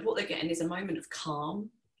point of what they're getting is a moment of calm,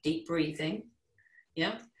 deep breathing,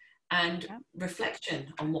 and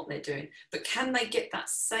reflection on what they're doing. But can they get that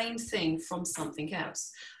same thing from something else?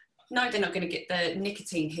 No, they're not going to get the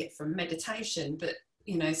nicotine hit from meditation, but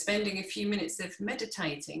spending a few minutes of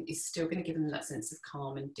meditating is still going to give them that sense of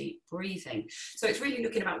calm and deep breathing. So it's really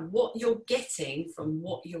looking about what you're getting from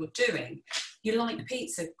what you're doing. You like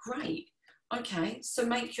pizza, great. Okay, so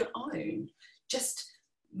make your own. just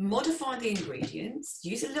modify the ingredients,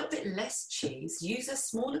 use a little bit less cheese, use a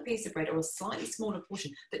smaller piece of bread or a slightly smaller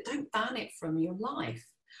portion, but don't ban it from your life.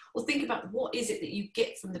 Or think about, what is it that you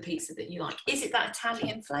get from the pizza that you like? Is it that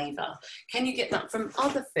Italian flavour? Can you get that from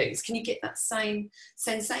other foods? Can you get that same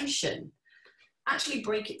sensation? Actually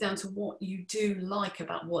break it down to what you do like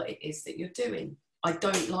about what it is that you're doing. I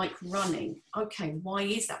don't like running. Okay, why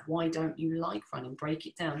is that? Why don't you like running? Break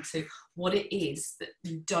it down to what it is that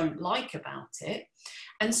you don't like about it,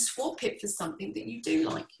 and swap it for something that you do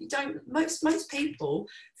like. You don't. Most people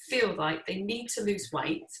feel like they need to lose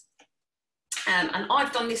weight, and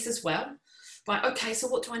I've done this as well. Right? Okay, so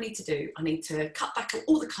what do I need to do? I need to cut back on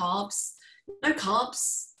all the carbs. No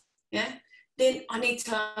carbs. Yeah. Then I need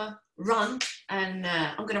to run, and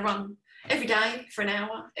I'm going to run every day for an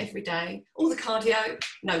hour, every day. All the cardio,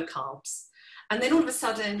 no carbs. And then all of a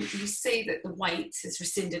sudden you see that the weight has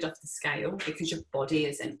rescinded off the scale because your body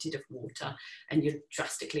is emptied of water and you're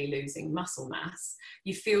drastically losing muscle mass.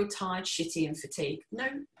 You feel tired, shitty and fatigued. No,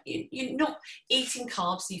 you're not eating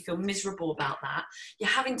carbs, so you feel miserable about that. You're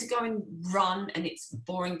having to go and run and it's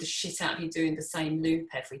boring the shit out of you doing the same loop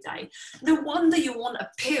every day. No wonder you want a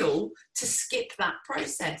pill to skip that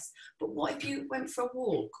process. But what if you went for a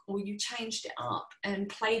walk, or you changed it up and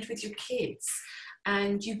played with your kids,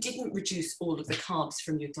 and you didn't reduce all of the carbs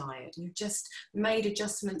from your diet? You just made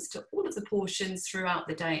adjustments to all of the portions throughout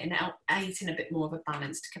the day and ate in a bit more of a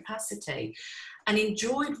balanced capacity and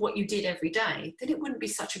enjoyed what you did every day. Then it wouldn't be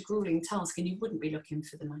such a grueling task and you wouldn't be looking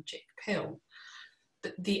for the magic pill.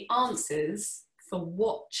 But the answers for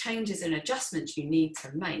what changes and adjustments you need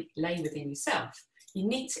to make lay within yourself. You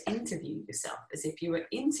need to interview yourself as if you were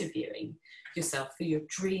interviewing yourself for your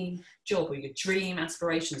dream job or your dream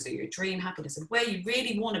aspirations or your dream happiness, and where you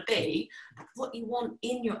really want to be, what you want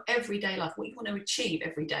in your everyday life, what you want to achieve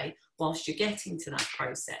every day whilst you're getting to that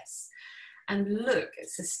process. And look at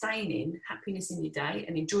sustaining happiness in your day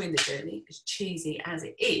and enjoying the journey, as cheesy as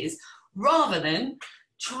it is, rather than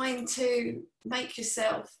trying to make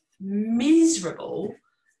yourself miserable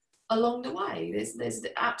along the way. There's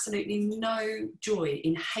absolutely no joy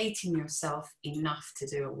in hating yourself enough to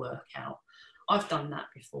do a workout. I've done that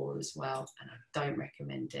before as well, and I don't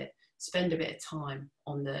recommend it. Spend a bit of time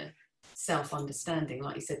on the self-understanding.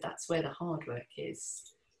 Like you said, that's where the hard work is.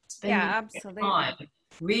 Spend absolutely. time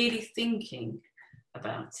really thinking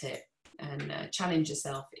about it, and challenge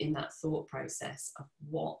yourself in that thought process of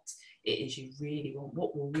what it is you really want,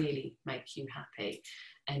 what will really make you happy.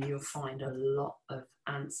 And you'll find a lot of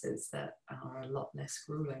answers that are a lot less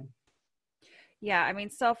grueling. Yeah, I mean,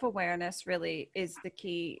 self-awareness really is the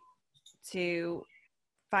key to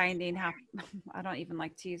finding I don't even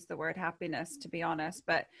like to use the word happiness, to be honest,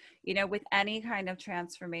 but you know, with any kind of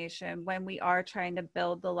transformation, when we are trying to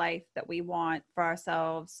build the life that we want for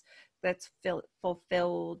ourselves, that's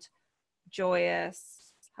fulfilled,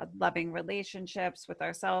 joyous, loving relationships with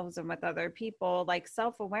ourselves and with other people, like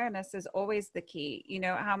self-awareness is always the key. You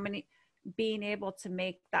know, being able to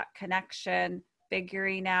make that connection,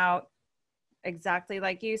 figuring out exactly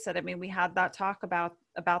like you said. I mean, we had that talk about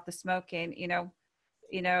the smoking,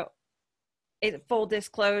 full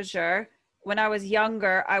disclosure, when I was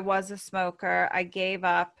younger, I was a smoker. I gave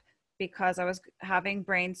up because I was having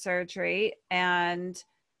brain surgery, and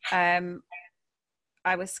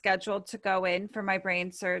I was scheduled to go in for my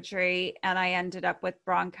brain surgery, and I ended up with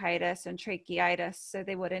bronchitis and tracheitis. So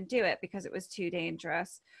they wouldn't do it because it was too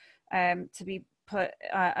dangerous to be put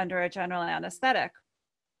under a general anesthetic.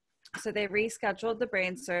 So they rescheduled the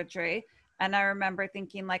brain surgery. And I remember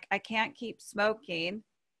thinking, like, I can't keep smoking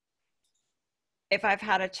if I've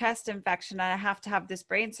had a chest infection and I have to have this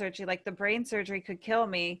brain surgery. Like, the brain surgery could kill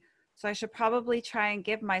me. So I should probably try and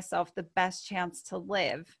give myself the best chance to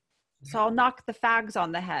live. So I'll knock the fags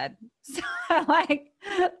on the head. So I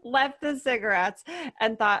left the cigarettes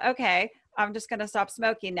and thought, okay, I'm just going to stop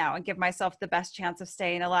smoking now and give myself the best chance of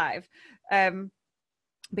staying alive.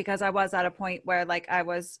 Because I was at a point where, like, I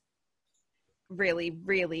was really,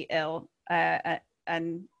 really ill,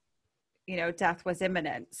 and, death was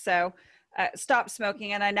imminent. So stopped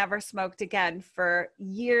smoking, and I never smoked again for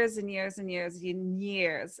years and years and years and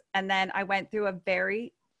years. And then I went through a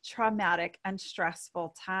very traumatic and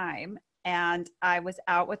stressful time, and I was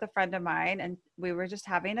out with a friend of mine, and we were just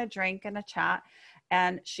having a drink and a chat,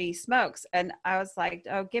 and she smokes, and I was like,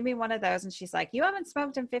 oh, give me one of those. And she's like, you haven't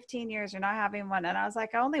smoked in 15 years, you're not having one. And I was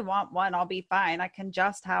like, I only want one, I'll be fine, I can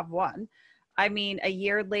just have one. I mean, a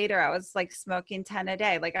year later, I was like smoking 10 a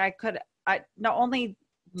day. Like, I not only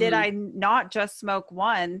did I not just smoke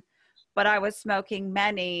one, but I was smoking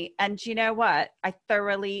many. And you know what? I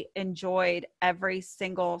thoroughly enjoyed every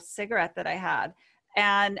single cigarette that I had.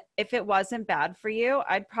 And if it wasn't bad for you,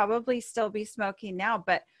 I'd probably still be smoking now.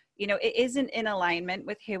 But, you know, it isn't in alignment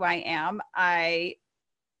with who I am. I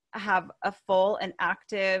have a full and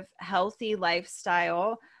active, healthy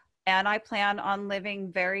lifestyle, and I plan on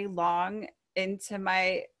living very long into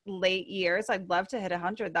my late years. I'd love to hit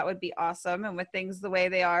 100. That would be awesome. And with things the way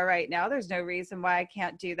they are right now, there's no reason why I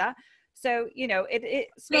can't do that. So, you know,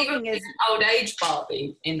 smoking is old age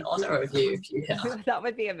Barbie in honor of you, if you will. That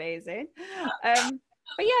would be amazing. But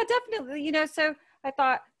yeah, definitely, you know, so I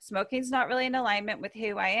thought smoking's not really in alignment with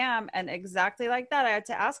who I am. And exactly like that, I had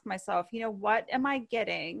to ask myself, you know, what am I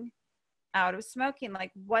getting out of smoking?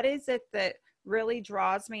 Like, what is it that really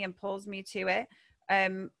draws me and pulls me to it?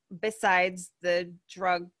 Besides the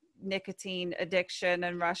drug nicotine addiction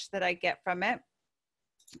and rush that I get from it.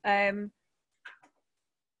 And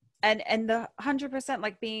the 100%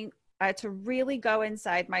 like being, I had to really go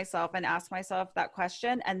inside myself and ask myself that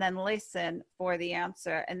question and then listen for the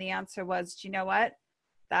answer. And the answer was, do you know what?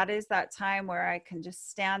 That is that time where I can just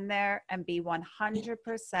stand there and be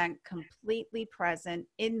 100% completely present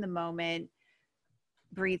in the moment,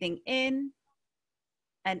 breathing in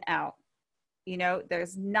and out. You know,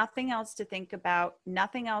 there's nothing else to think about,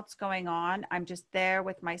 nothing else going on. I'm just there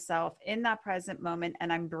with myself in that present moment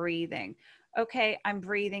and I'm breathing. Okay, I'm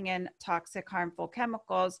breathing in toxic, harmful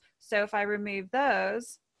chemicals. So if I remove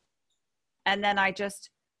those and then I just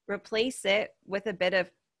replace it with a bit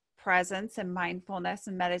of presence and mindfulness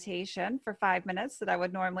and meditation for 5 minutes that I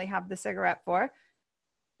would normally have the cigarette for,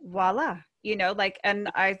 voila, you know, like,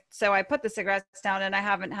 so I put the cigarettes down and I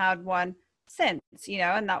haven't had one since, you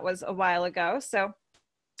know, and that was a while ago. So,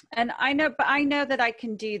 and I know that I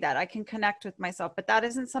can do that. I can connect with myself, but that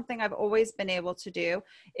isn't something I've always been able to do.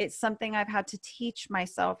 It's something I've had to teach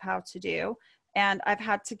myself how to do. And I've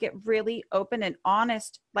had to get really open and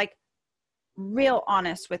honest, like real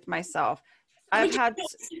honest with myself. Would you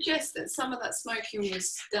suggest that some of that smoking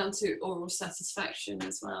was down to oral satisfaction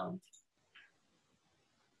as well?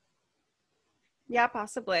 Yeah,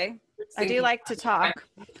 possibly. I do like to talk.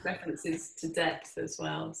 References to depth as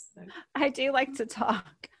well. So. I do like to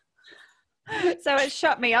talk. So it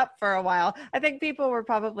shut me up for a while. I think people were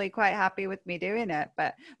probably quite happy with me doing it,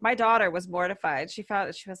 but my daughter was mortified. She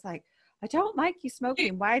was like, I don't like you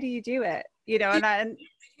smoking. Why do you do it? You know, and did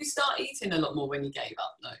you start eating a lot more when you gave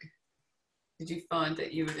up though? Did you find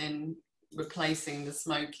that you were then replacing the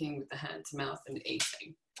smoking with the hand to mouth and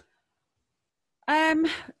eating?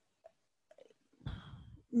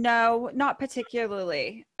 No, not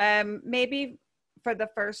particularly. Maybe for the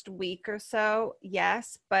first week or so,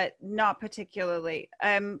 yes, but not particularly.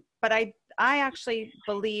 But I actually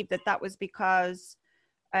believe that was because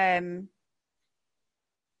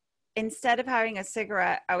instead of having a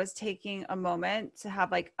cigarette, I was taking a moment to have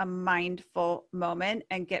like a mindful moment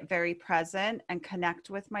and get very present and connect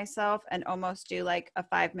with myself and almost do like a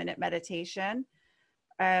 5-minute meditation.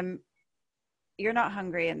 You're not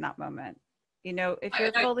hungry in that moment. You know, if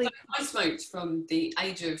you're fully... I smoked from the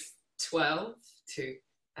age of 12 to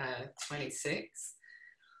 26.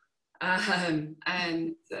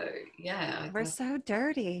 Yeah. We're so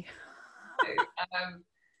dirty.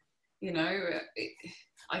 You know,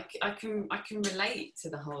 I can relate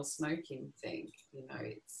to the whole smoking thing. You know,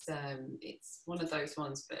 it's one of those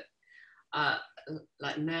ones, but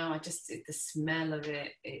like now, the smell of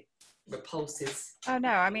it repulses. Oh no,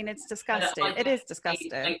 I mean it's disgusting. It is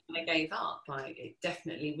disgusting. I gave up. It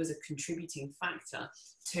definitely was a contributing factor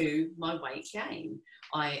to my weight gain.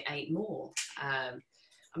 I ate more. I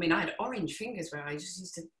mean, I had orange fingers where I just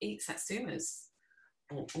used to eat satsumas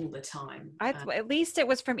all the time. At least it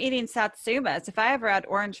was from eating satsumas. If I ever had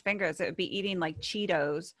orange fingers, it would be eating like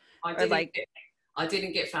Cheetos. I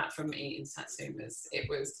didn't get fat from eating satsumas. It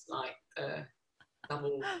was like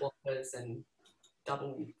double whoppers and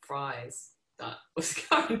double fries that was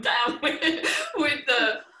going down with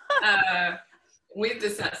the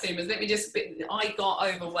satsumas. I got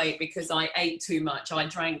overweight because I ate too much. I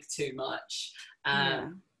drank too much,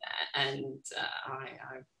 and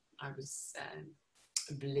I was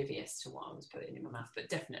oblivious to what I was putting in my mouth. But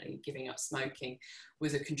definitely giving up smoking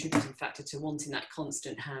was a contributing factor to wanting that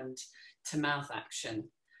constant hand to mouth action.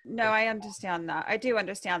 No, I understand that. I do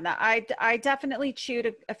understand that. I definitely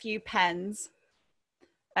chewed a few pens.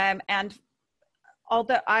 And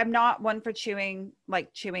although I'm not one for chewing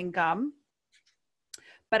gum,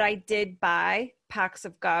 but I did buy packs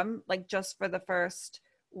of gum, like just for the first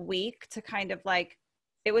week to kind of like,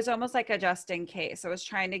 it was almost like a just in case. I was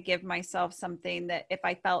trying to give myself something that if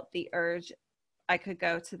I felt the urge, I could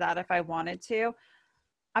go to that if I wanted to.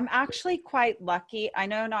 I'm actually quite lucky. I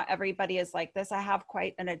know not everybody is like this. I have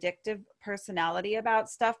quite an addictive personality about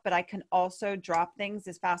stuff, but I can also drop things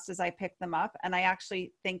as fast as I pick them up. And I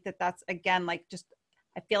actually think that that's, again, like, just,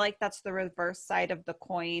 I feel like that's the reverse side of the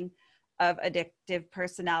coin of addictive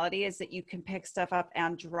personality, is that you can pick stuff up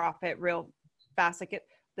and drop it real fast. Like,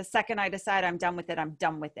 the second I decide I'm done with it, I'm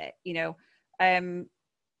done with it.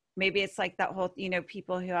 Maybe it's like that whole,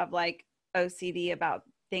 people who have like OCD about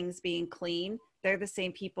things being clean, they're the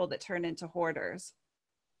same people that turn into hoarders.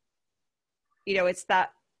 It's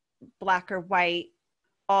that black or white,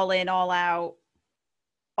 all in, all out,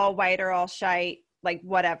 all white or all shite, like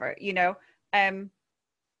whatever.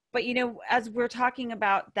 But as we're talking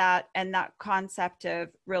about that, and that concept of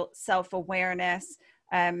real self-awareness,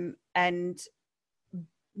 and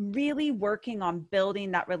really working on building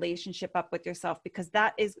that relationship up with yourself, because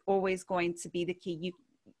that is always going to be the key.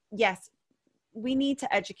 Yes, we need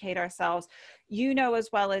to educate ourselves, as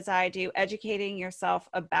well as I do, educating yourself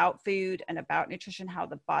about food and about nutrition, how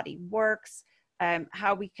the body works,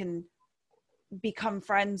 how we can become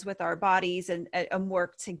friends with our bodies and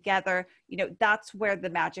work together. That's where the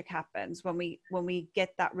magic happens, when we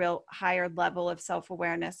get that real higher level of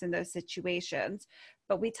self-awareness in those situations.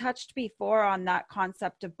 But we touched before on that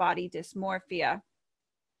concept of body dysmorphia.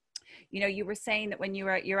 You were saying that when you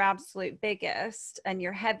were at your absolute biggest and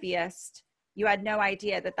your heaviest, you had no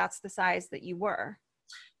idea that that's the size that you were.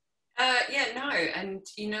 No. And,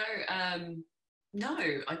 no,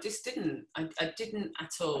 I just didn't. I didn't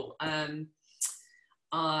at all.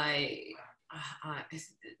 A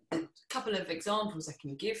couple of examples I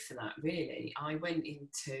can give for that, really. I went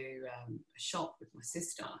into a shop with my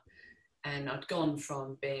sister, and I'd gone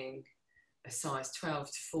from being a size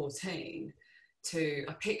 12 to 14 to,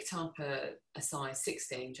 I picked up a size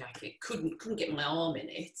 16 jacket, couldn't get my arm in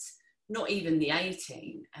it, not even the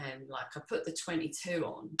 18, and like I put the 22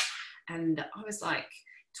 on, and I was like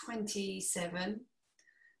 27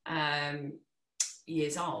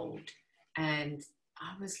 years old, and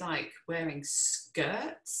I was like wearing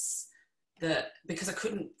skirts because I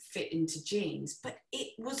couldn't fit into jeans. But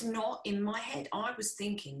it was not in my head. I was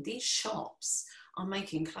thinking, these shops are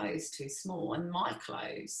making clothes too small, and my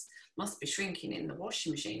clothes must be shrinking in the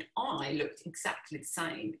washing machine. I looked exactly the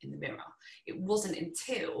same in the mirror. It wasn't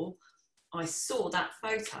until I saw that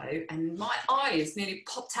photo and my eyes nearly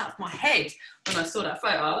popped out of my head when I saw that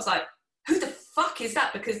photo. I was like, who the fuck is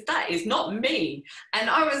that? Because that is not me. And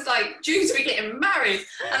I was like, due to be getting married.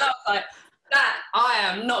 And I was like, I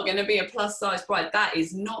am not going to be a plus size bride. That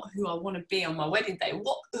is not who I want to be on my wedding day. And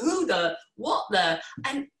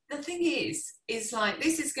the thing is like,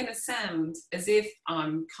 this is going to sound as if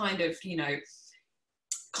I'm kind of,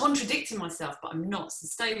 contradicting myself, but I'm not, so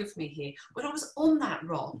stay with me here. When I was on that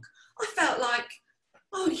rock, I felt like,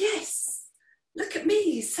 oh yes, look at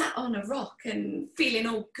me sat on a rock and feeling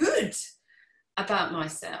all good about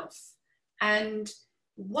myself. And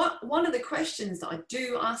one of the questions that I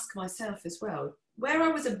do ask myself as well, where I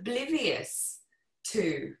was oblivious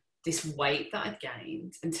to this weight that I'd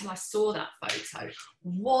gained until I saw that photo,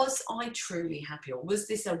 was I truly happy, or was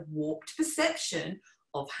this a warped perception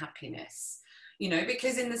of happiness?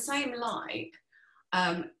 Because in the same light,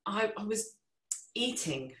 I was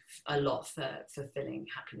eating a lot for fulfilling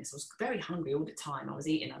happiness. I was very hungry all the time. I was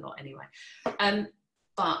eating a lot anyway.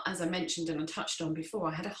 But as I mentioned and I touched on before,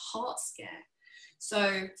 I had a heart scare.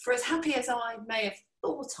 So for as happy as I may have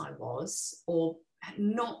thought I was, or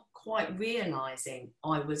not quite realising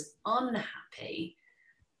I was unhappy,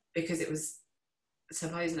 because it was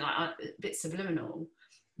supposedly a bit subliminal,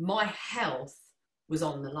 my health was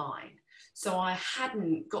on the line. So I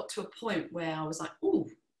hadn't got to a point where I was like, oh,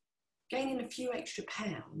 gaining a few extra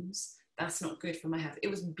pounds, that's not good for my health. It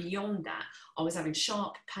was beyond that. I was having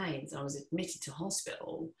sharp pains. I was admitted to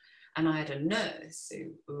hospital, and I had a nurse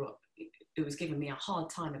who was giving me a hard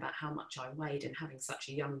time about how much I weighed and having such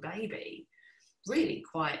a young baby. Really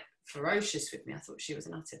quite ferocious with me. I thought she was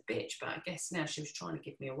an utter bitch, but I guess now she was trying to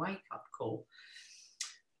give me a wake-up call.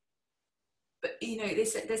 But,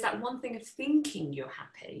 there's that one thing of thinking you're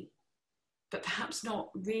happy, but perhaps not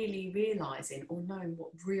really realising or knowing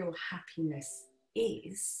what real happiness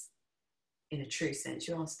is in a true sense.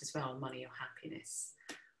 You asked as well, money or happiness.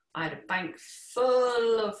 I had a bank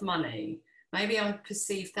full of money. Maybe I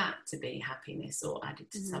perceived that to be happiness, or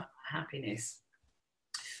added to happiness.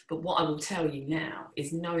 But what I will tell you now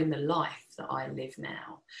is, knowing the life that I live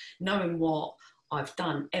now, knowing what I've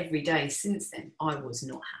done every day since then, I was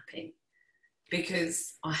not happy.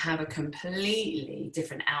 Because I have a completely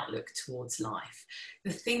different outlook towards life.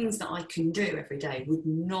 The things that I can do every day would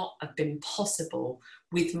not have been possible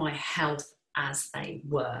with my health as they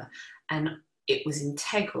were. And it was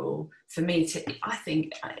integral for me to, I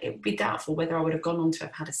think it would be doubtful whether I would have gone on to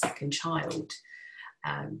have had a second child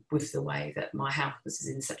with the way that my health was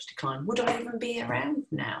in such decline. Would I even be around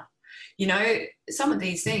now? You know, some of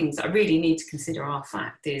these things I really need to consider are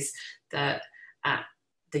fact is that at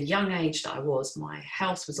the young age that I was, my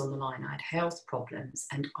health was on the line. I had health problems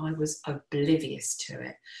and I was oblivious to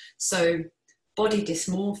it. So body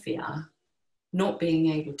dysmorphia, not being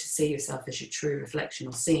able to see yourself as your true reflection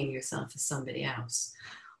or seeing yourself as somebody else,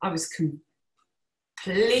 I was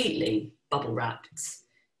completely bubble wrapped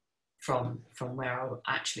from where I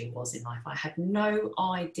actually was in life. I had no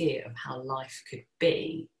idea of how life could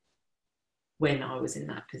be when I was in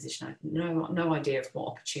that position. I had no idea of what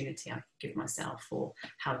opportunity I could give myself or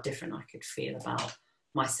how different I could feel about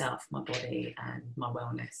myself, my body and my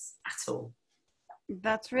wellness at all.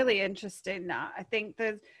 That's really interesting. I think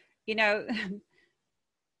that, you know,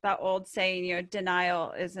 that old saying, you know,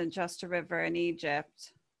 denial isn't just a river in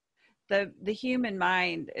Egypt. The human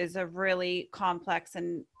mind is a really complex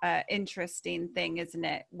and interesting thing, isn't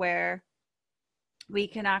it? Where we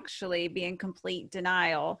can actually be in complete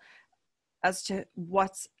denial as to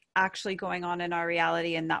what's actually going on in our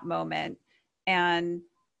reality in that moment. And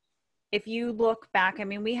if you look back, I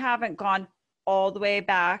mean, we haven't gone all the way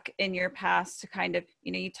back in your past to kind of,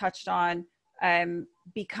 you know, you touched on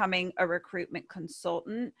becoming a recruitment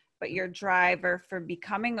consultant, but your driver for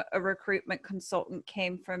becoming a recruitment consultant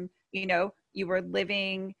came from, you know, you were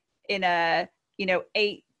living in a, you know,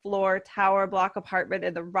 8-floor tower block apartment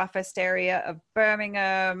in the roughest area of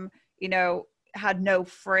Birmingham, you know, had no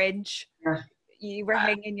fridge. Yeah. You were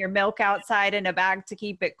hanging your milk outside in a bag to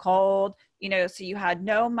keep it cold, you know, so you had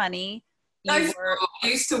no money. I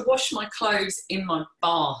used to wash my clothes in my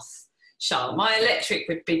bath. Charlotte. My electric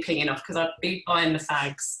would be pinging off because I'd be buying the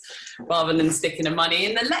fags rather than sticking the money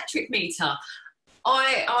in the electric meter.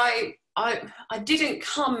 I didn't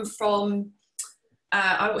come from.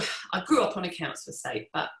 I grew up on a council estate,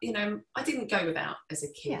 but you know I didn't go without as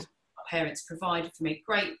a kid. Yeah. My parents provided for me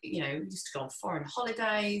great. You know, we used to go on foreign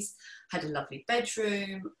holidays. Had a lovely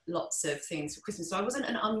bedroom, lots of things for Christmas. So I wasn't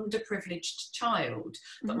an underprivileged child,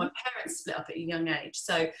 but my parents split up at a young age.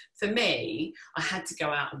 So for me, I had to go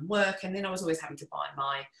out and work, and then I was always having to buy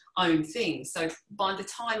my own things. So by the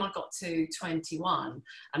time I got to 21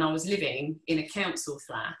 and I was living in a council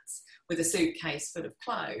flat with a suitcase full of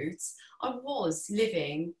clothes, I was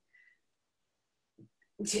living,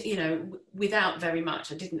 you know, without very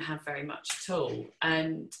much. I didn't have very much at all.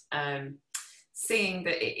 And seeing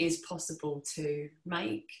that it is possible to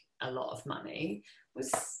make a lot of money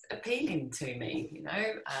was appealing to me, you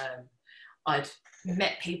know. I'd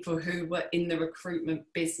met people who were in the recruitment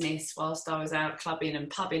business whilst I was out clubbing and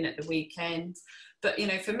pubbing at the weekend. But, you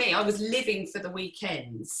know, for me, I was living for the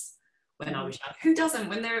weekends when I was young. Who doesn't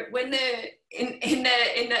when they're in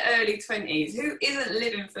their early 20s? Who isn't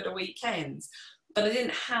living for the weekends? But I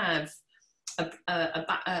didn't have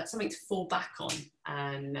something to fall back on,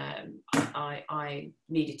 and I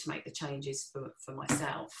needed to make the changes for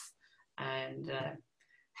myself, and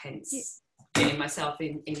hence getting myself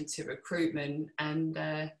into recruitment, and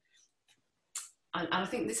I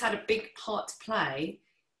think this had a big part to play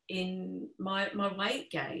in my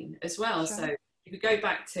weight gain as well. Sure. So if we go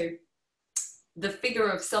back to the figure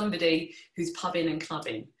of somebody who's pubbing and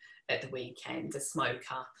clubbing at the weekend, a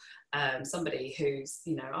smoker, somebody who's,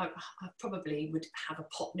 you know, I probably would have a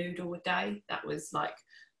pot noodle a day. That was like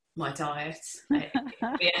my diet. It'd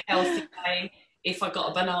be a healthy day if I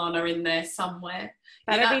got a banana in there somewhere.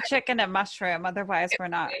 Better be chicken and mushroom, otherwise we're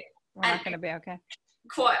not going to be okay.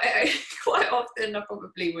 Quite often I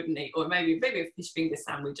probably wouldn't eat, or maybe a fish finger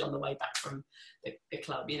sandwich on the way back from the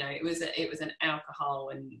club. You know, it was an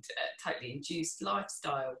alcohol and totally induced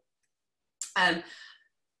lifestyle.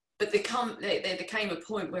 But there came a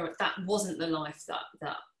point where that wasn't the life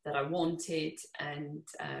that I wanted, and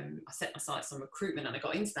I set my sights on recruitment, and I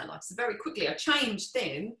got into that life. So very quickly I changed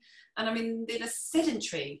then, and I'm in a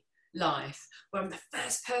sedentary life where I'm the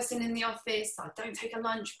first person in the office. I don't take a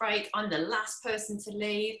lunch break. I'm the last person to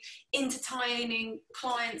leave, entertaining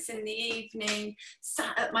clients in the evening,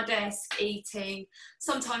 sat at my desk eating,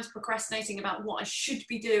 sometimes procrastinating about what I should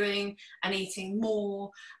be doing and eating more,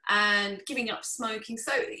 and giving up smoking.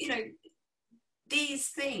 So, you know, these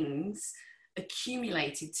things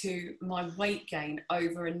accumulated to my weight gain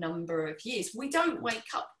over a number of years. We don't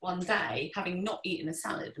wake up one day having not eaten a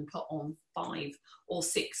salad and put on 5 or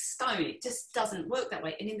 6 stone. It just doesn't work that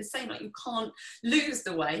way. And in the same way, you can't lose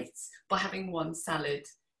the weight by having one salad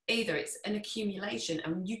either. It's an accumulation,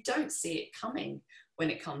 and you don't see it coming when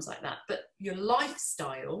it comes like that. But your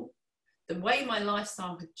lifestyle, the way my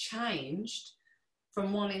lifestyle had changed,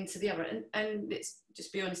 from one into the other. And let's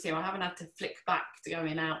just be honest here, I haven't had to flick back to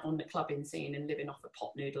going out on the clubbing scene and living off a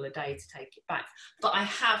pot noodle a day to take it back. But I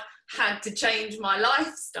have had to change my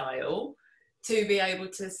lifestyle to be able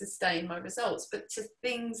to sustain my results, but to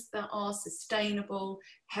things that are sustainable,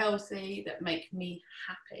 healthy, that make me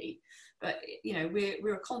happy. But, you know,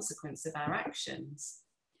 we're a consequence of our actions.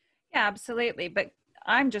 Yeah, absolutely. But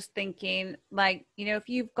I'm just thinking, like, you know, if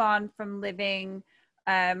you've gone from living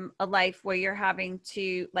a life where you're having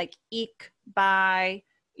to like eke by,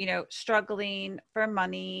 you know, struggling for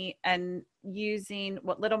money and using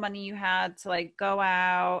what little money you had to like go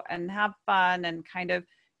out and have fun and kind of,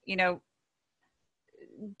 you know,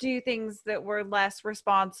 do things that were less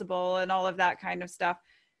responsible and all of that kind of stuff,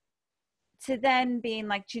 to then being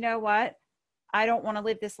like, do you know what? I don't want to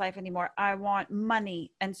live this life anymore. I want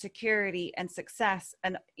money and security and success.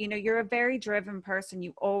 And, you know, you're a very driven person.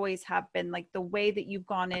 You always have been. Like the way that you've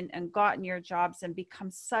gone in and gotten your jobs and become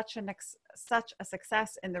such a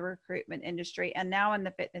success in the recruitment industry and now in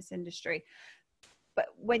the fitness industry. But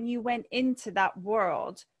when you went into that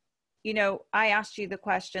world, you know, I asked you the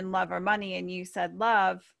question, love or money, and you said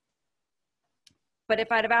love. But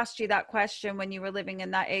if I'd have asked you that question when you were living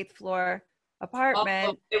in that 8th floor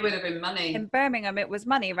apartment, it would have been money. In Birmingham, it was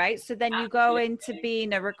money, right? So then you go into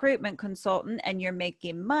being a recruitment consultant and you're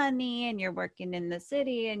making money and you're working in the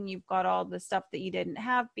city and you've got all the stuff that you didn't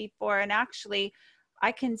have before. And actually,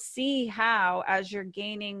 I can see how as you're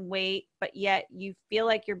gaining weight, but yet you feel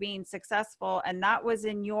like you're being successful. And that was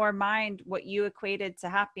in your mind, what you equated to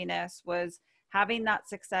happiness was having that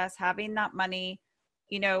success, having that money.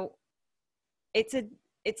 You know, it's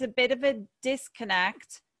a bit of a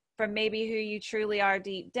disconnect from maybe who you truly are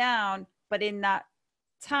deep down, but in that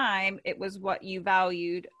time, it was what you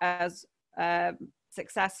valued as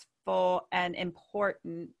successful and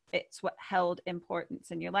important. It's what held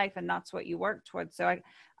importance in your life, and that's what you work towards. So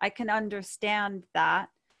I can understand that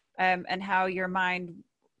and how your mind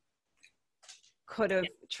could have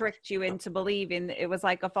tricked you into believing it was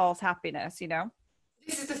like a false happiness, you know?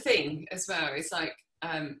 This is the thing as well. It's like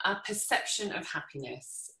our perception of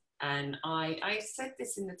happiness. And I said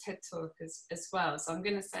this in the TED Talk as well, so I'm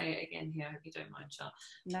going to say it again here, I hope you don't mind, Char.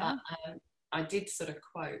 No. But I did sort of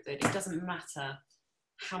quote that it doesn't matter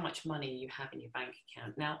how much money you have in your bank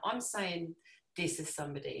account. Now, I'm saying this as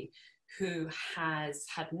somebody who has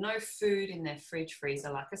had no food in their fridge,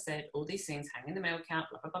 freezer, like I said, all these things, hanging the milk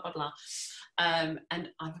out, blah, blah, blah, blah, blah. And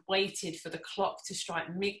I've waited for the clock to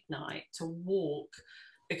strike midnight to walk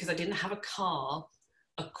because I didn't have a car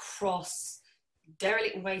across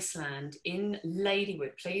derelict wasteland in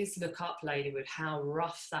Ladywood. Please look up Ladywood, how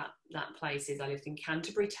rough that place is. I lived in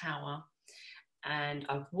Canterbury Tower and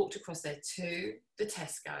I've walked across there to the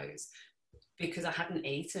Tesco's because I hadn't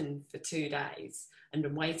eaten for 2 days and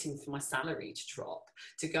been waiting for my salary to drop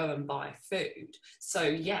to go and buy food. So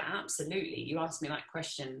yeah, absolutely. You asked me that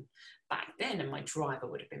question back then and my driver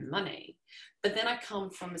would have been money. But then I come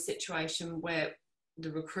from a situation where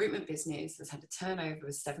the recruitment business has had a turnover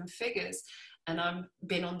of 7 figures and I've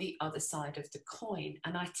been on the other side of the coin.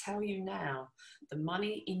 And I tell you now, the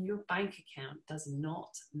money in your bank account does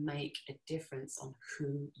not make a difference on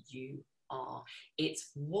who you are.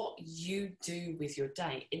 It's what you do with your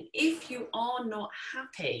day. And if you are not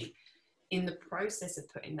happy in the process of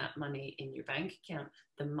putting that money in your bank account,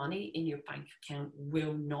 the money in your bank account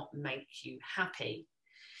will not make you happy.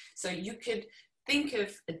 So you could think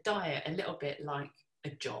of a diet a little bit like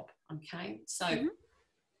a job, okay? So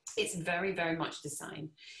it's very, very much the same.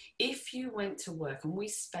 If you went to work and we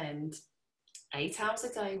spend 8 hours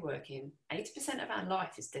a day working, 80% of our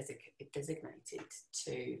life is designated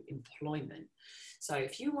to employment. So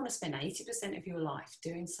if you want to spend 80% of your life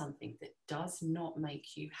doing something that does not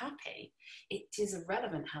make you happy, it is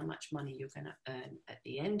irrelevant how much money you're going to earn at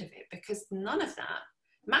the end of it, because none of that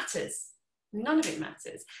matters. None of it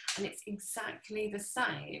matters. And it's exactly the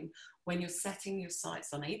same when you're setting your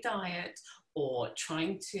sights on a diet or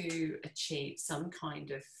trying to achieve some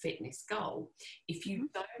kind of fitness goal. If you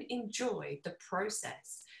don't enjoy the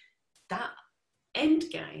process, that end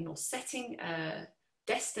game or setting a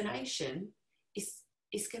destination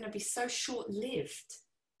is going to be so short-lived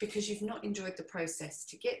because you've not enjoyed the process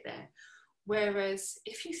to get there. Whereas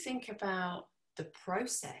if you think about the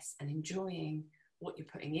process and enjoying what you're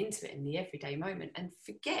putting into it in the everyday moment and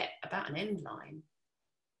forget about an end line,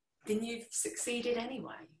 then you've succeeded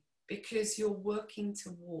anyway, because you're working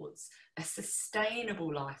towards a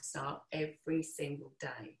sustainable lifestyle every single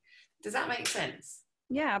day. Does that make sense?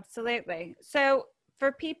 Yeah, absolutely. So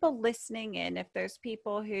for people listening in, if there's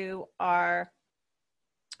people who are,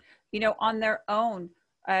 you know, on their own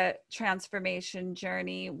a transformation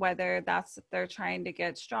journey, whether that's if they're trying to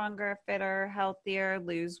get stronger, fitter, healthier,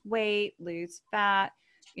 lose weight, lose fat,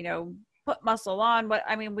 you know, put muscle on. What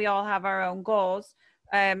I mean, we all have our own goals.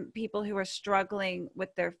 People who are struggling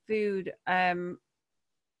with their food,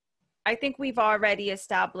 I think we've already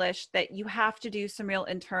established that you have to do some real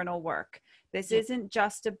internal work. This isn't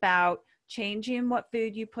just about changing what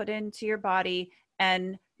food you put into your body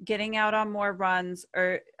and getting out on more runs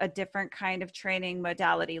or a different kind of training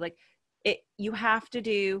modality. Like you have to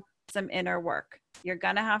do some inner work. You're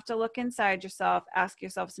going to have to look inside yourself, ask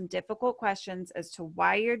yourself some difficult questions as to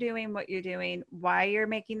why you're doing what you're doing, why you're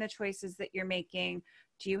making the choices that you're making.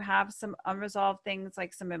 Do you have some unresolved things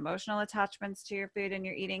like some emotional attachments to your food and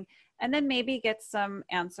your eating? And then maybe get some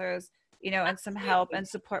answers, and some help and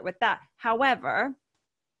support with that. However,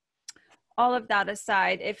 all of that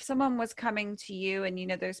aside, if someone was coming to you and,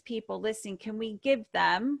 there's people listening, can you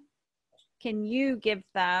give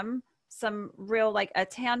them some real, like a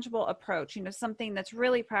tangible approach, something that's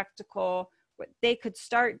really practical, what they could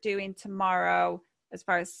start doing tomorrow as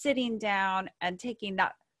far as sitting down and taking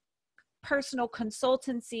that personal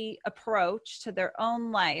consultancy approach to their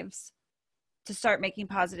own lives to start making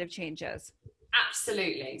positive changes?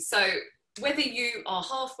 Absolutely. So whether you are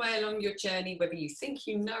halfway along your journey, whether you think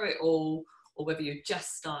you know it all, or whether you're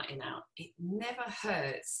just starting out, it never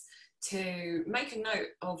hurts to make a note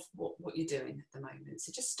of what you're doing at the moment.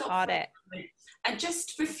 So just stop and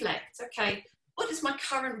just reflect. Okay, what does my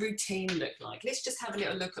current routine look like? Let's just have a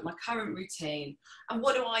little look at my current routine and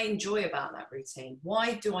what do I enjoy about that routine?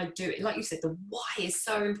 Why do I do it? Like you said, the why is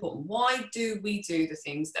so important. Why do we do the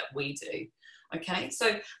things that we do? Okay,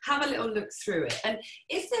 so have a little look through it. And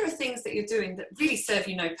if there are things that you're doing that really serve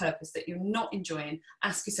you no purpose, that you're not enjoying,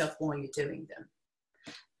 ask yourself why you're doing them.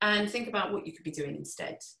 And think about what you could be doing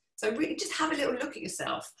instead. So really just have a little look at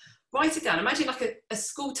yourself. Write it down. Imagine like a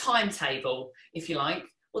school timetable, if you like.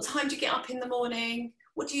 What time do you get up in the morning?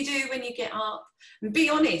 What do you do when you get up? And be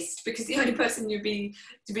honest, because the only person you'd be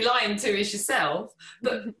lying to is yourself.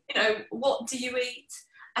 But, what do you eat?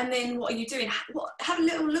 And then what are you doing? Have a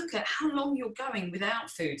little look at how long you're going without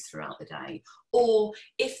food throughout the day. Or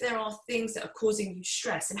if there are things that are causing you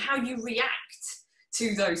stress and how you react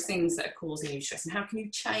to those things that are causing you stress and how can you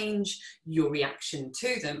change your reaction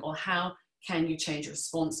to them, or how can you change your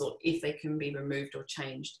response, or if they can be removed or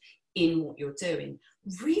changed in what you're doing.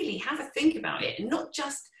 Really have a think about it, and not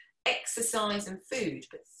just exercise and food,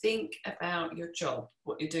 but think about your job,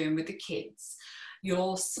 what you're doing with the kids,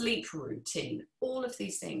 your sleep routine, all of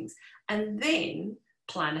these things, and then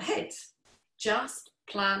plan ahead. Just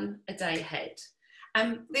plan a day ahead.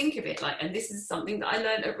 And think of it like, and this is something that I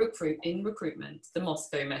learned at recruitment, the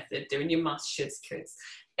Moscow method, doing your must, shoulds, coulds.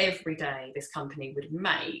 Every day this company would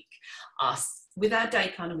make us, with our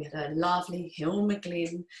day planner, we had a lovely Hill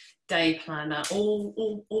McGlynn day planner,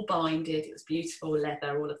 all binded, it was beautiful,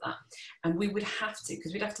 leather, all of that. And we would have to,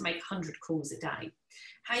 because we'd have to make 100 calls a day.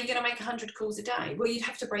 How are you going to make 100 calls a day? Well, you'd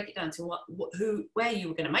have to break it down to where you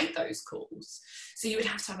were going to make those calls. So you would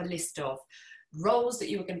have to have a list of roles that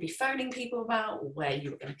you were going to be phoning people about, or where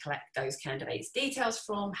you were going to collect those candidates' details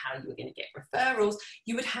from, how you were going to get referrals.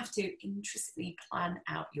 You would have to intricately plan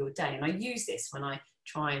out your day. And I use this when I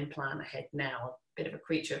try and plan ahead now, a bit of a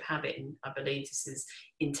creature of habit, and I believe this is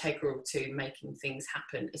integral to making things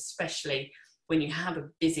happen, especially when you have a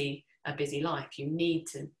busy life. You need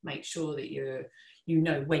to make sure that you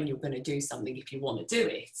know when you're going to do something if you want to do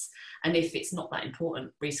it. And if it's not that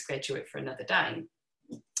important, reschedule it for another day.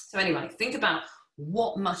 So anyway, think about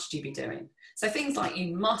what must you be doing. So things like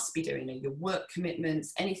you must be doing are your work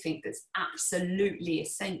commitments, anything that's absolutely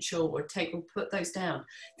essential or integral, put those down.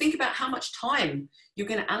 Think about how much time you're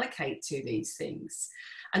going to allocate to these things.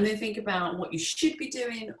 And then think about what you should be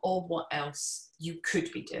doing or what else you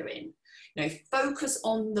could be doing. Focus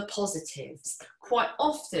on the positives. Quite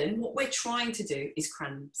often, what we're trying to do is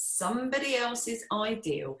cram somebody else's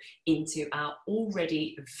ideal into our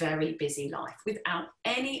already very busy life without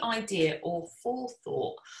any idea or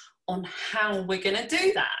forethought on how we're going to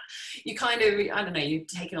do that. You kind of, I don't know, you've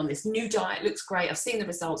taken on this new diet, looks great, I've seen the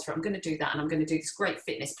results for it, I'm going to do that, and I'm going to do this great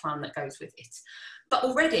fitness plan that goes with it. But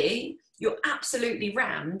already, you're absolutely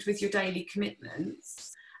rammed with your daily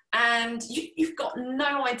commitments. And you've got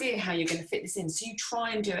no idea how you're going to fit this in. So you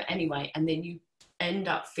try and do it anyway, and then you end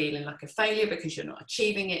up feeling like a failure because you're not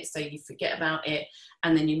achieving it, so you forget about it,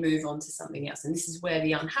 and then you move on to something else. And this is where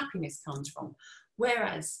the unhappiness comes from.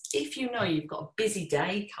 Whereas if you know you've got a busy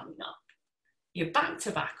day coming up, you're back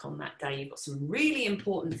to back on that day, you've got some really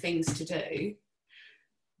important things to do,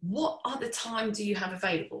 what other time do you have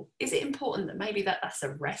available? Is it important that maybe that's a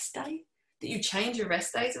rest day? that you change your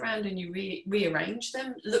rest days around and you rearrange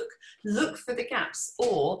them. Look for the gaps.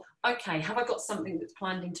 Or, okay, have I got something that's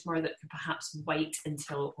planned in tomorrow that could perhaps wait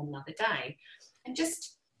until another day? And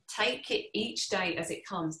just take it each day as it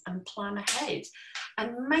comes and plan ahead,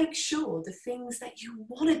 and make sure the things that you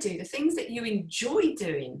want to do, the things that you enjoy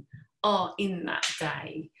doing, are in that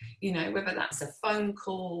day. You know, whether that's a phone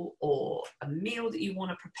call or a meal that you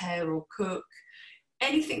want to prepare or cook,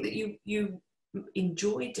 anything that you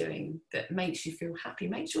enjoy doing that makes you feel happy,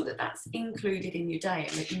 make sure that that's included in your day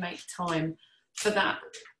and that you make time for that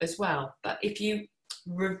as well. But if you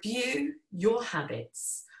review your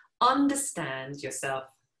habits, understand yourself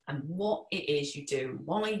and what it is you do,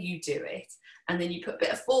 why you do it, and then you put a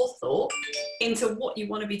bit of forethought into what you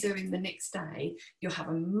want to be doing the next day, you'll have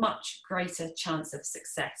a much greater chance of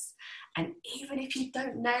success. And even if you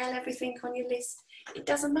don't nail everything on your list, it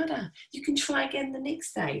doesn't matter. You can try again the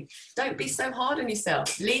next day. Don't be so hard on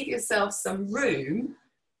yourself. Leave yourself some room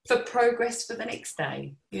for progress for the next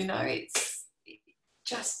day. You know, it's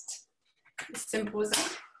just as simple as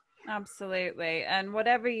that. Absolutely. And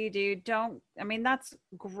whatever you do, that's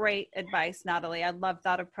great advice, Natalie. I love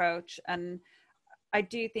that approach. And I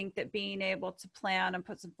do think that being able to plan and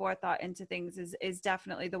put some forethought into things is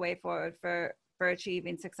definitely the way forward for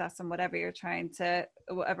achieving success in whatever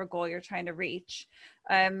goal you're trying to reach.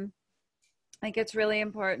 I think it's really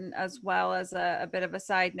important, as well as a bit of a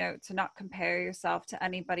side note, to not compare yourself to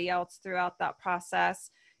anybody else throughout that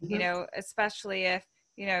process. Mm-hmm. You know, especially if,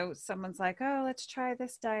 you know, someone's like, oh, let's try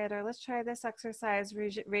this diet, or let's try this exercise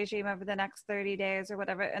regime over the next 30 days or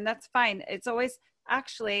whatever. And that's fine. It's always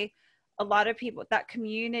actually a lot of people, that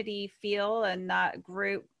community feel and that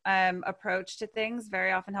group approach to things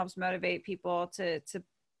very often helps motivate people to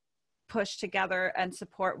push together and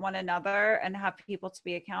support one another and have people to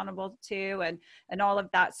be accountable to and all of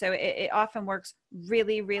that. So it often works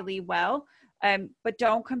really, really well. But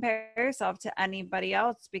don't compare yourself to anybody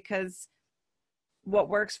else, because what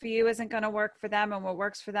works for you isn't going to work for them, and what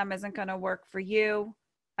works for them isn't going to work for you.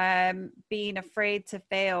 Being afraid to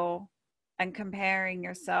fail and comparing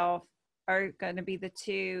yourself are going to be the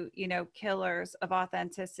two, you know, killers of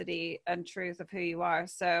authenticity and truth of who you are.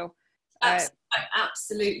 So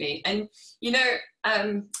absolutely. And, you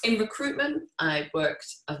know, in recruitment, I worked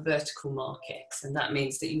a vertical market, and that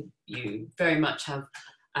means that you very much have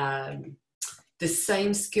the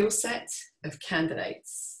same skill set of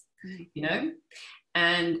candidates, you know,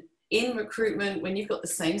 and in recruitment, when you've got the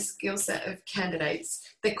same skill set of candidates,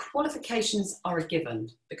 their qualifications are a given,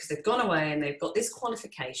 because they've gone away and they've got this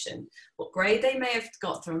qualification. What grade they may have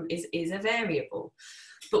got from is a variable.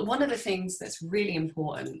 But one of the things that's really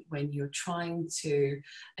important when you're trying to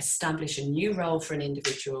establish a new role for an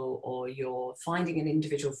individual, or you're finding an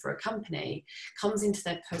individual for a company, comes into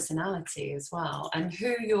their personality as well, and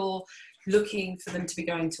who you're looking for them to be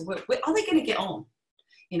going to work with. Are they going to get on?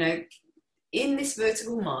 You know, in this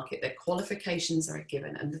vertical market, their qualifications are a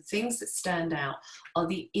given, and the things that stand out are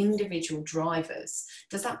the individual drivers.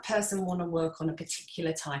 Does that person want to work on a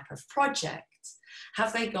particular type of project?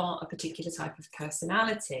 Have they got a particular type of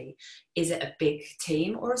personality? Is it a big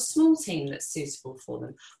team or a small team that's suitable for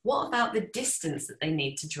them? What about the distance that they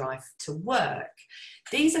need to drive to work?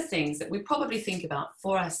 These are things that we probably think about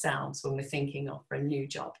for ourselves when we're thinking of a new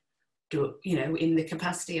job, you know, in the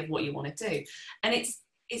capacity of what you want to do. And it's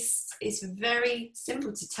very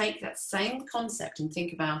simple to take that same concept and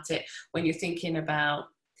think about it when you're thinking about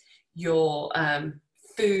your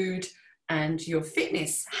food and your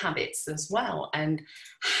fitness habits as well, and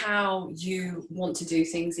how you want to do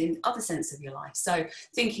things in other sense of your life. So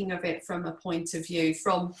thinking of it from a point of view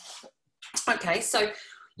from, okay, so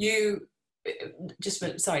you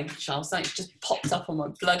sorry, Charles, something just popped up on my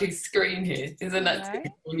bloody screen here. Isn't that right?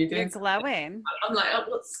 When you're doing glowing? I'm like, oh,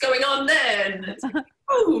 what's going on there?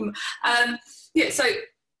 Boom. Yeah,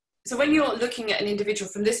 so when you're looking at an individual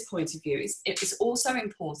from this point of view, it's also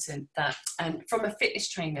important that, and from a fitness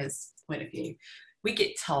trainer's point of view, we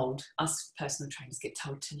get told, us personal trainers get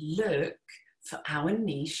told to look for our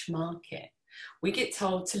niche market. We get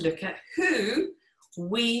told to look at who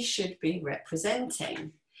we should be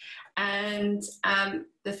representing. And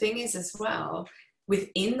the thing is as well,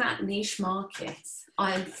 within that niche market,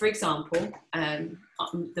 for example,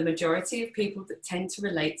 the majority of people that tend to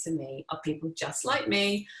relate to me are people just like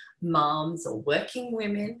me, moms or working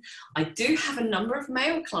women. I do have a number of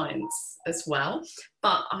male clients as well,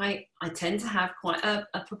 but I tend to have quite a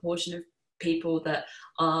proportion of people that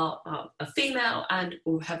are female and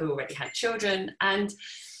have already had children, and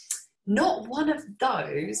not one of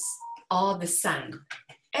those are the same.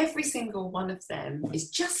 every single one of them is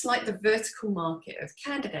just like the vertical market of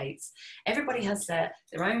candidates. Everybody has their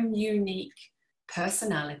own unique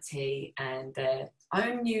personality and their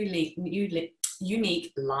own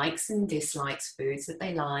unique likes and dislikes, foods that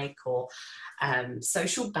they like, or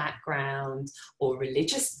social background, or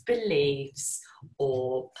religious beliefs,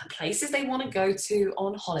 or places they want to go to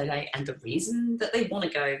on holiday, and the reason that they want to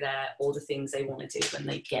go there, or the things they want to do when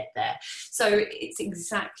they get there. So it's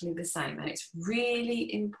exactly the same, and it's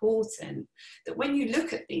really important that when you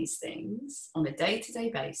look at these things on a day-to-day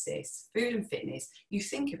basis, food and fitness, you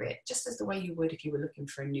think of it just as the way you would if you were looking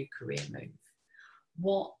for a new career move.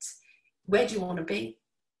 Where do you want to be?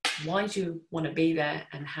 Why do you want to be there?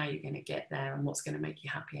 And how you're going to get there, and what's going to make you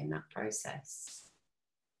happy in that process.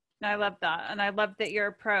 I love that. And I love that your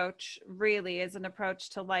approach really is an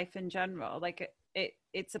approach to life in general. Like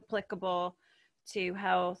it's applicable to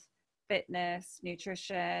health, fitness,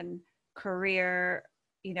 nutrition, career.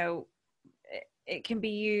 You know, it can be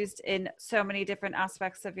used in so many different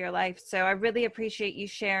aspects of your life. So I really appreciate you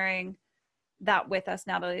sharing that with us,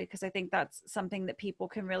 Natalie, because I think that's something that people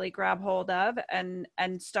can really grab hold of and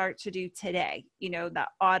start to do today. You know, that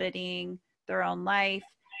auditing their own life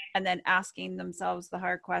and then asking themselves the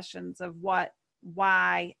hard questions of what,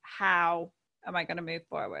 why, how am I going to move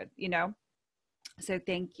forward, you know? So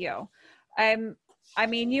thank you. I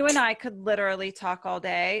mean, you and I could literally talk all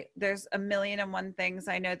day. There's a million and one things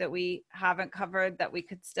I know that we haven't covered that we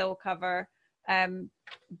could still cover.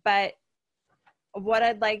 But what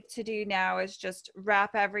I'd like to do now is just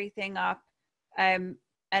wrap everything up and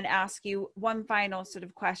ask you one final sort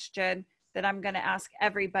of question that I'm going to ask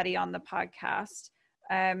everybody on the podcast.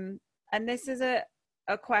 And this is a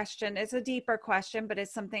question, it's a deeper question, but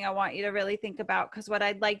it's something I want you to really think about, because what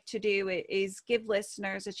I'd like to do is give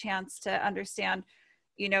listeners a chance to understand,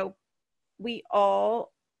 you know, we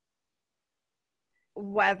all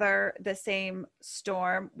weather the same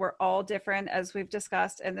storm. We're all different, as we've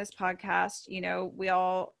discussed in this podcast. You know,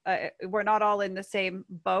 we're not all in the same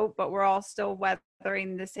boat, but we're all still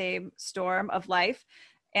weathering the same storm of life,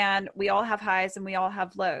 and we all have highs and we all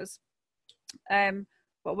have lows.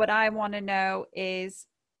 But what I want to know is,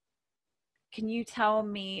 can you tell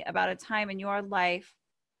me about a time in your life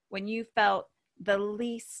when you felt the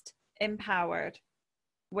least empowered,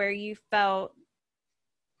 where you felt,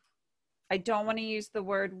 I don't want to use the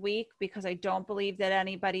word weak because I don't believe that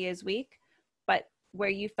anybody is weak, but where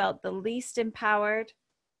you felt the least empowered,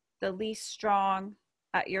 the least strong,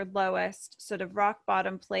 at your lowest, sort of rock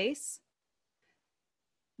bottom place.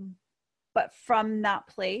 But from that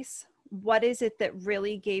place, what is it that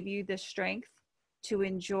really gave you the strength to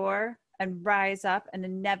endure and rise up and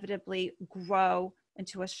inevitably grow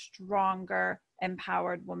into a stronger,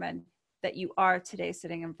 empowered woman that you are today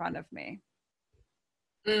sitting in front of me?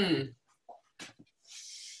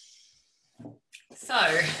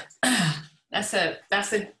 So that's a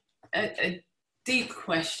deep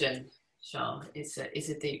question, Shah. It's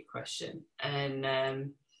a deep question,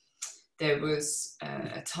 and there was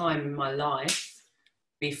a time in my life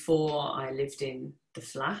before I lived in the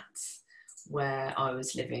flats where I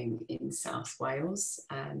was living in South Wales,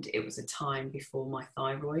 and it was a time before my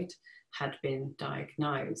thyroid had been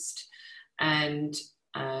diagnosed, and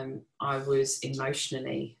I was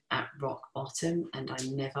emotionally at rock bottom, and I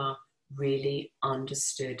never really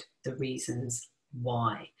understood the reasons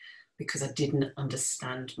why, because I didn't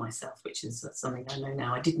understand myself, which is something I know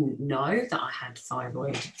now. I didn't know that I had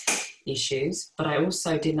thyroid issues, but I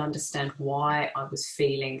also didn't understand why I was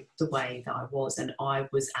feeling the way that I was, and I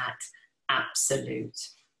was at absolute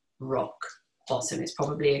rock bottom. It's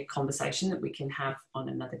probably a conversation that we can have on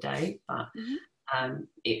another day, but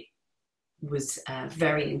it was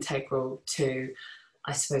very integral to,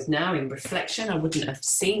 I suppose now in reflection, I wouldn't have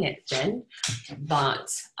seen it then, but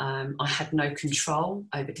I had no control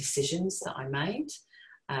over decisions that I made.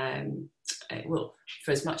 Well,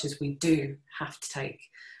 for as much as we do have to take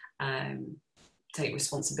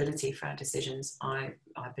responsibility for our decisions, I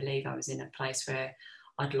believe I was in a place where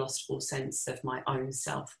I'd lost all sense of my own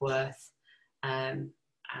self-worth, and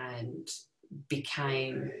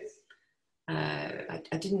became I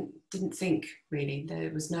didn't think really.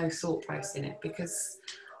 There was no thought process in it because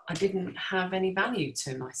I didn't have any value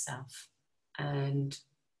to myself. And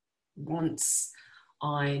once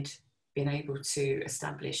I'd been able to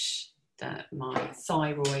establish that my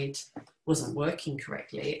thyroid wasn't working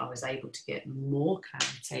correctly, I was able to get more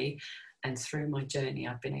clarity. And through my journey,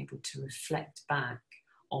 I've been able to reflect back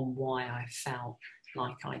on why I felt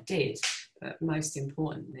like I did. But most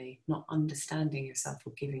importantly, not understanding yourself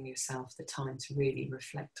or giving yourself the time to really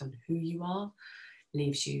reflect on who you are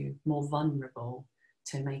leaves you more vulnerable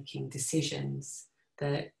to making decisions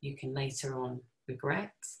that you can later on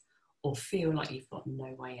regret or feel like you've got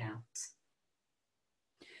no way out.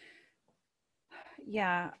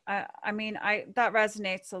 Yeah, I mean, that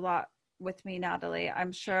resonates a lot with me, Natalie.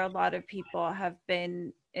 I'm sure a lot of people have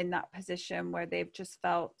been in that position where they've just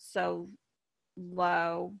felt so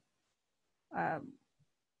low,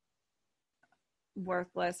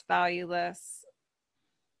 worthless, valueless,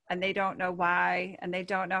 and they don't know why, and they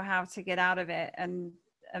don't know how to get out of it. And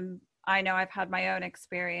I know I've had my own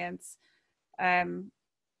experience on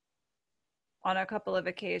a couple of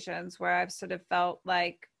occasions where I've sort of felt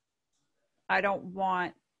like I don't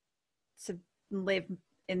want to live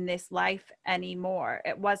in this life anymore.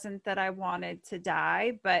 It wasn't that I wanted to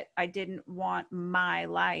die, but I didn't want my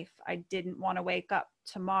life. I didn't want to wake up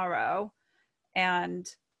tomorrow and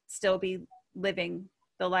still be living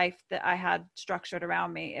the life that I had structured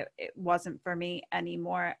around me. It wasn't for me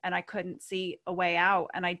anymore, and I couldn't see a way out,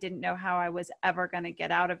 and I didn't know how I was ever going to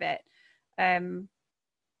get out of it. And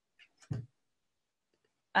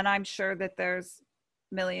I'm sure that there's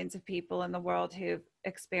millions of people in the world who've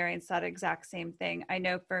experienced that exact same thing. I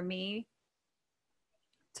know for me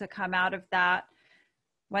to come out of that,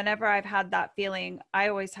 whenever I've had that feeling, I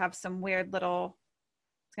always have some weird little,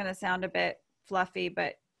 it's going to sound a bit fluffy,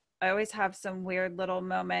 but I always have some weird little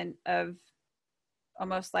moment of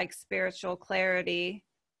almost like spiritual clarity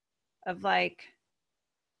of like,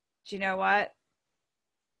 do you know what?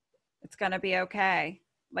 It's going to be okay.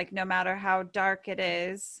 Like, no matter how dark it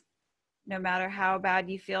is, no matter how bad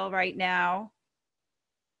you feel right now,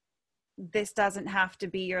 this doesn't have to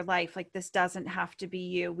be your life. Like, this doesn't have to be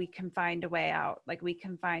you. We can find a way out. Like, we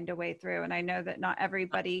can find a way through. And I know that not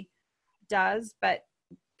everybody does, but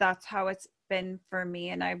that's how it's been for me.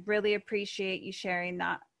 And I really appreciate you sharing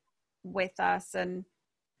that with us. And,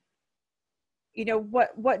 you know,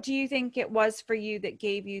 what do you think it was for you that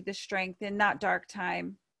gave you the strength in that dark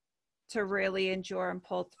time to really endure and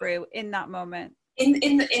pull through in that moment?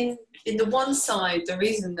 In the one side, the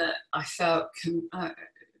reason that I felt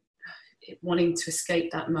wanting to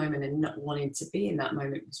escape that moment and not wanting to be in that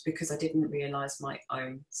moment was because I didn't realize my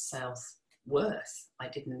own self-worth. I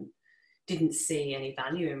didn't see any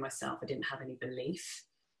value in myself. I didn't have any belief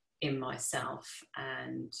in myself.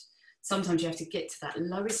 And sometimes you have to get to that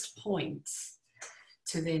lowest point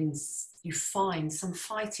to then you find some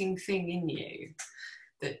fighting thing in you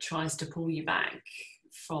that tries to pull you back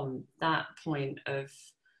from that point of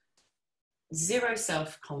zero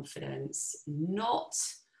self-confidence, not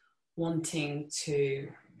wanting to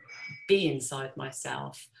be inside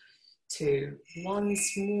myself, to one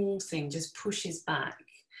small thing just pushes back.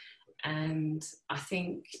 And I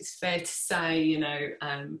think it's fair to say, you know,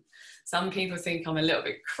 some people think I'm a little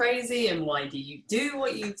bit crazy and why do you do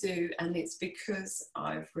what you do? And it's because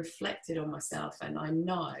I've reflected on myself and I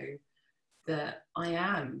know that I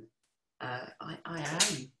am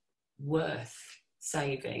worth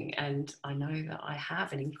saving, and I know that I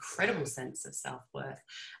have an incredible sense of self-worth,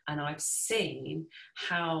 and I've seen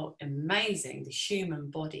how amazing the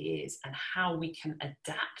human body is and how we can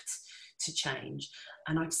adapt to change,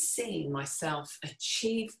 and I've seen myself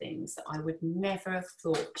achieve things that I would never have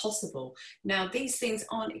thought possible. Now, these things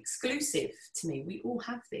aren't exclusive to me. We all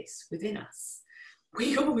have this within us.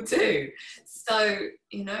 We all do. So,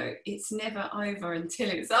 you know, it's never over until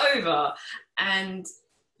it's over. And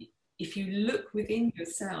if you look within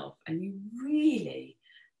yourself and you really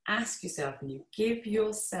ask yourself and you give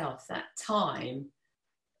yourself that time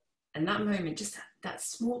and that moment, just that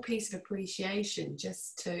small piece of appreciation,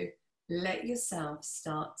 just to let yourself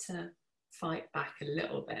start to fight back a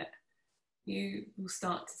little bit, you will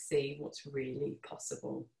start to see what's really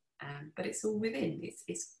possible. But it's all within,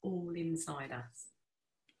 it's all inside us.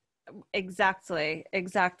 Exactly.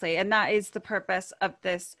 And that is the purpose of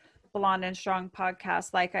this Blonde and Strong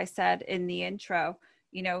podcast. Like I said in the intro,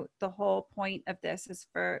 you know, the whole point of this is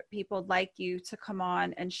for people like you to come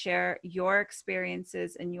on and share your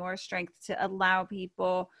experiences and your strength, to allow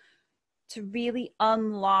people to really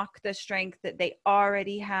unlock the strength that they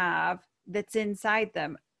already have that's inside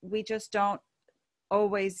them. We just don't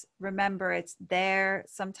always remember it's there.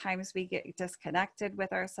 Sometimes we get disconnected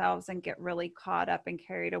with ourselves and get really caught up and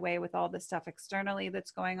carried away with all the stuff externally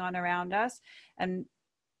that's going on around us. And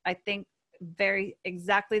I think very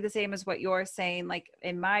exactly the same as what you're saying, like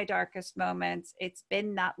in my darkest moments, it's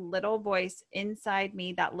been that little voice inside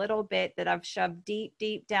me, that little bit that I've shoved deep,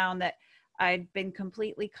 deep down that I'd been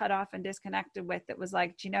completely cut off and disconnected with, that was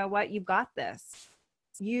like, do you know what? You've got this.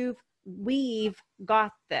 We've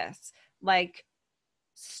got this. Like,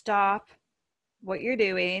 stop what you're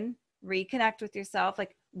doing, reconnect with yourself.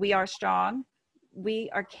 Like, we are strong. we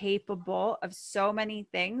are capable of so many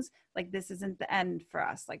things. Like, this isn't the end for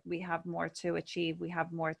us. Like, we have more to achieve. We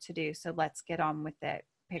have more to do. So let's get on with it.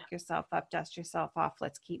 Pick yourself up, dust yourself off.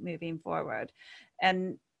 Let's keep moving forward.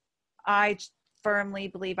 And I firmly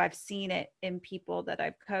believe, I've seen it in people that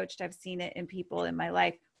I've coached. I've seen it in people in my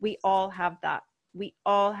life. We all have that. We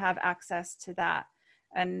all have access to that.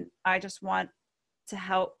 And I just want to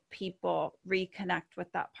help people reconnect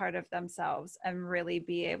with that part of themselves and really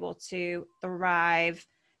be able to thrive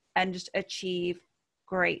and just achieve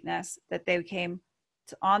greatness that they came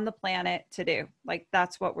on the planet to do. Like,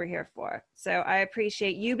 that's what we're here for. So I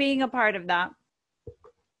appreciate you being a part of that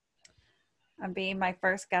and being my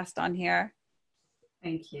first guest on here.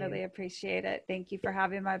 Thank you. Really appreciate it. Thank you for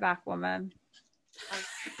having my back, woman.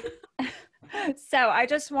 So I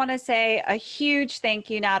just want to say a huge thank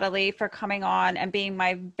you, Natalie, for coming on and being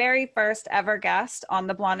my very first ever guest on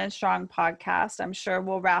the Blonde and Strong podcast. I'm sure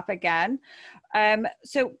we'll wrap again.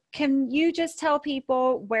 So can you just tell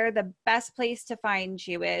people where the best place to find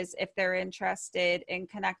you is if they're interested in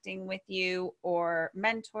connecting with you or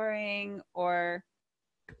mentoring or...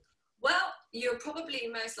 Well, you'll probably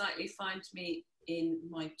most likely find me in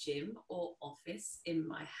my gym or office in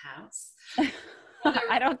my house.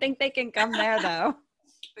 I don't think they can come there though.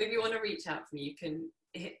 But if you want to reach out to me, you can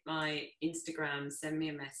hit my Instagram, send me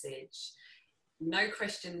a message. No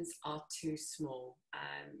questions are too small.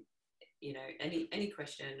 You know, any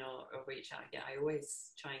question or reach out. Yeah, I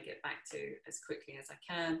always try and get back to as quickly as I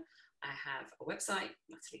can. I have a website,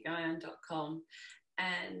 natalieguyand.com,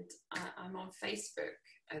 and I'm on Facebook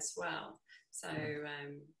as well. So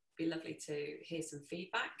be lovely to hear some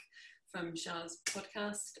feedback from Char's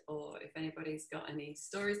podcast, or if anybody's got any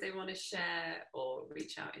stories they want to share or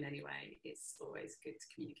reach out in any way, it's always good to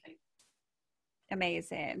communicate.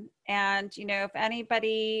 Amazing. And, you know, if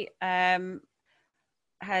anybody has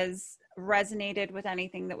resonated with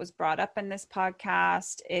anything that was brought up in this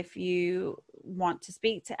podcast, if you want to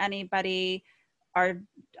speak to anybody,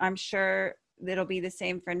 I'm sure it'll be the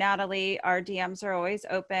same for Natalie. Our DMs are always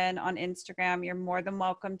open on Instagram. You're more than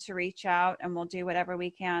welcome to reach out and we'll do whatever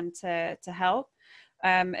we can to help.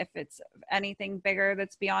 If it's anything bigger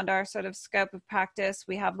that's beyond our sort of scope of practice,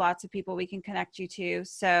 we have lots of people we can connect you to.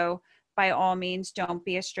 So by all means, don't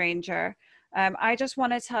be a stranger. I just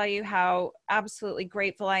want to tell you how absolutely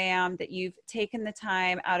grateful I am that you've taken the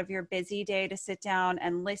time out of your busy day to sit down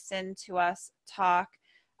and listen to us talk.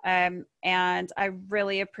 And I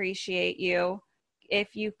really appreciate you.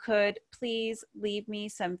 If you could please leave me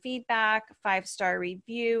some feedback, 5-star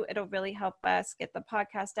review. It'll really help us get the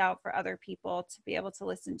podcast out for other people to be able to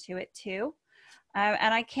listen to it too.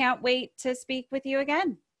 And I can't wait to speak with you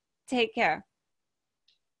again. Take care.